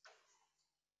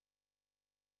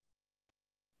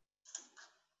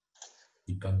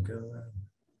 Keep on going.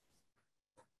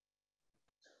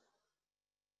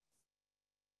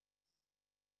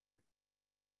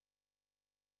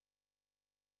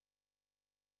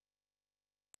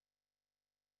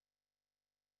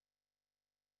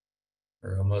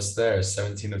 We're almost there,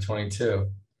 17 to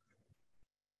 22.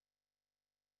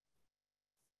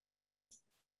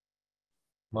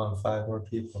 Come on, 5 more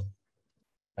people.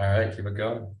 All right, keep it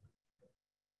going.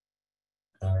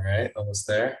 All right, almost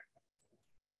there.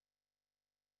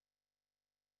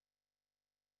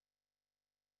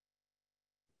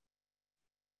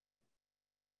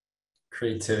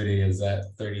 Creativity is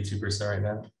at 32% right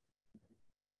now.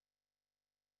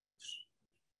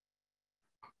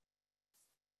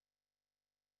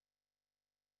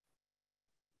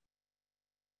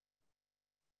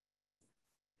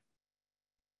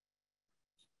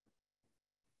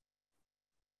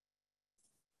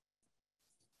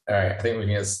 All right, I think we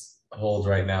can just hold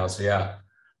right now. So yeah,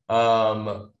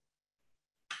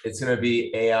 it's going to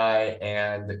be AI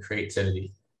and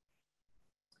creativity.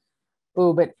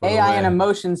 Oh, but For the AI and win.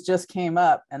 emotions just came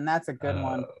up, and that's a good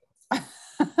one.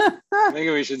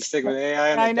 Maybe we should stick with AI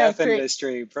and the death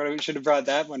industry. Probably we should have brought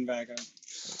that one back up.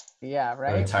 Yeah,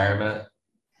 right. Retirement.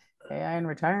 AI and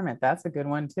retirement. That's a good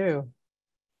one too.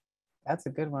 That's a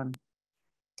good one.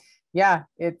 Yeah,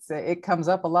 it comes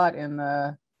up a lot in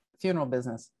the funeral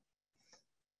business.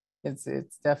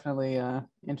 It's definitely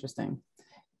interesting.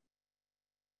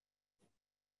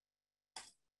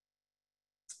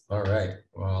 All right.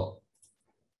 Well,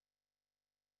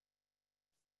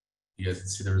 you guys can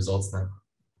see the results now.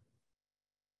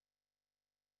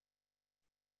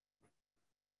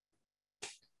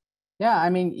 Yeah, I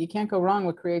mean, you can't go wrong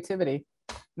with creativity.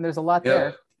 And there's a lot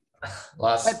there.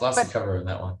 Lots to cover in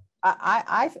that one.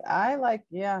 I like,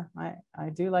 yeah, I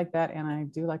do like that, and I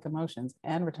do like emotions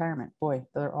and retirement. Boy,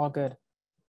 they're all good.